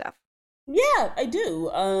kind of stuff? Yeah, I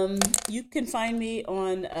do. You can find me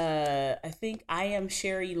on, I think I am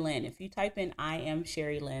Sherry Lynn. If you type in I am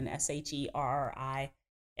Sherry Lynn, SherryLynn,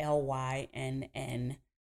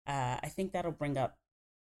 I think that'll bring up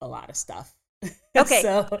a lot of stuff. Okay.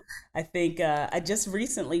 So I think I just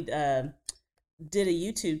recently did a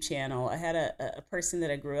YouTube channel. I had a person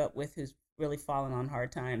that I grew up with who's really fallen on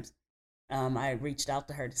hard times. I reached out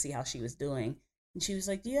to her to see how she was doing. And she was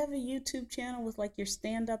like, do you have a YouTube channel with like your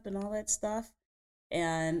stand-up and all that stuff?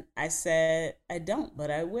 And I said, I don't,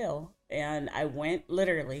 but I will. And I went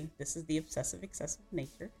literally, this is the obsessive excessive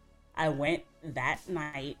nature. I went that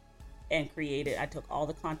night and I took all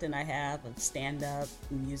the content I have of stand-up,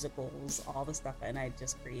 musicals, all the stuff, and I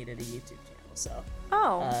just created a YouTube channel. So,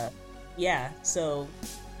 so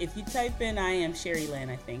if you type in I am Sherry Lynn,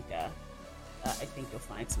 I think you'll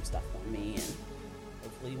find some stuff on me, and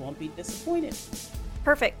hopefully you won't be disappointed.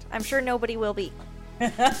 Perfect. I'm sure nobody will be.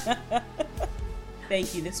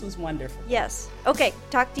 Thank you. This was wonderful. Yes. Okay.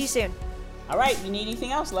 Talk to you soon. All right. If you need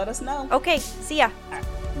anything else, let us know. Okay. See ya. All right.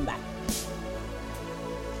 Bye.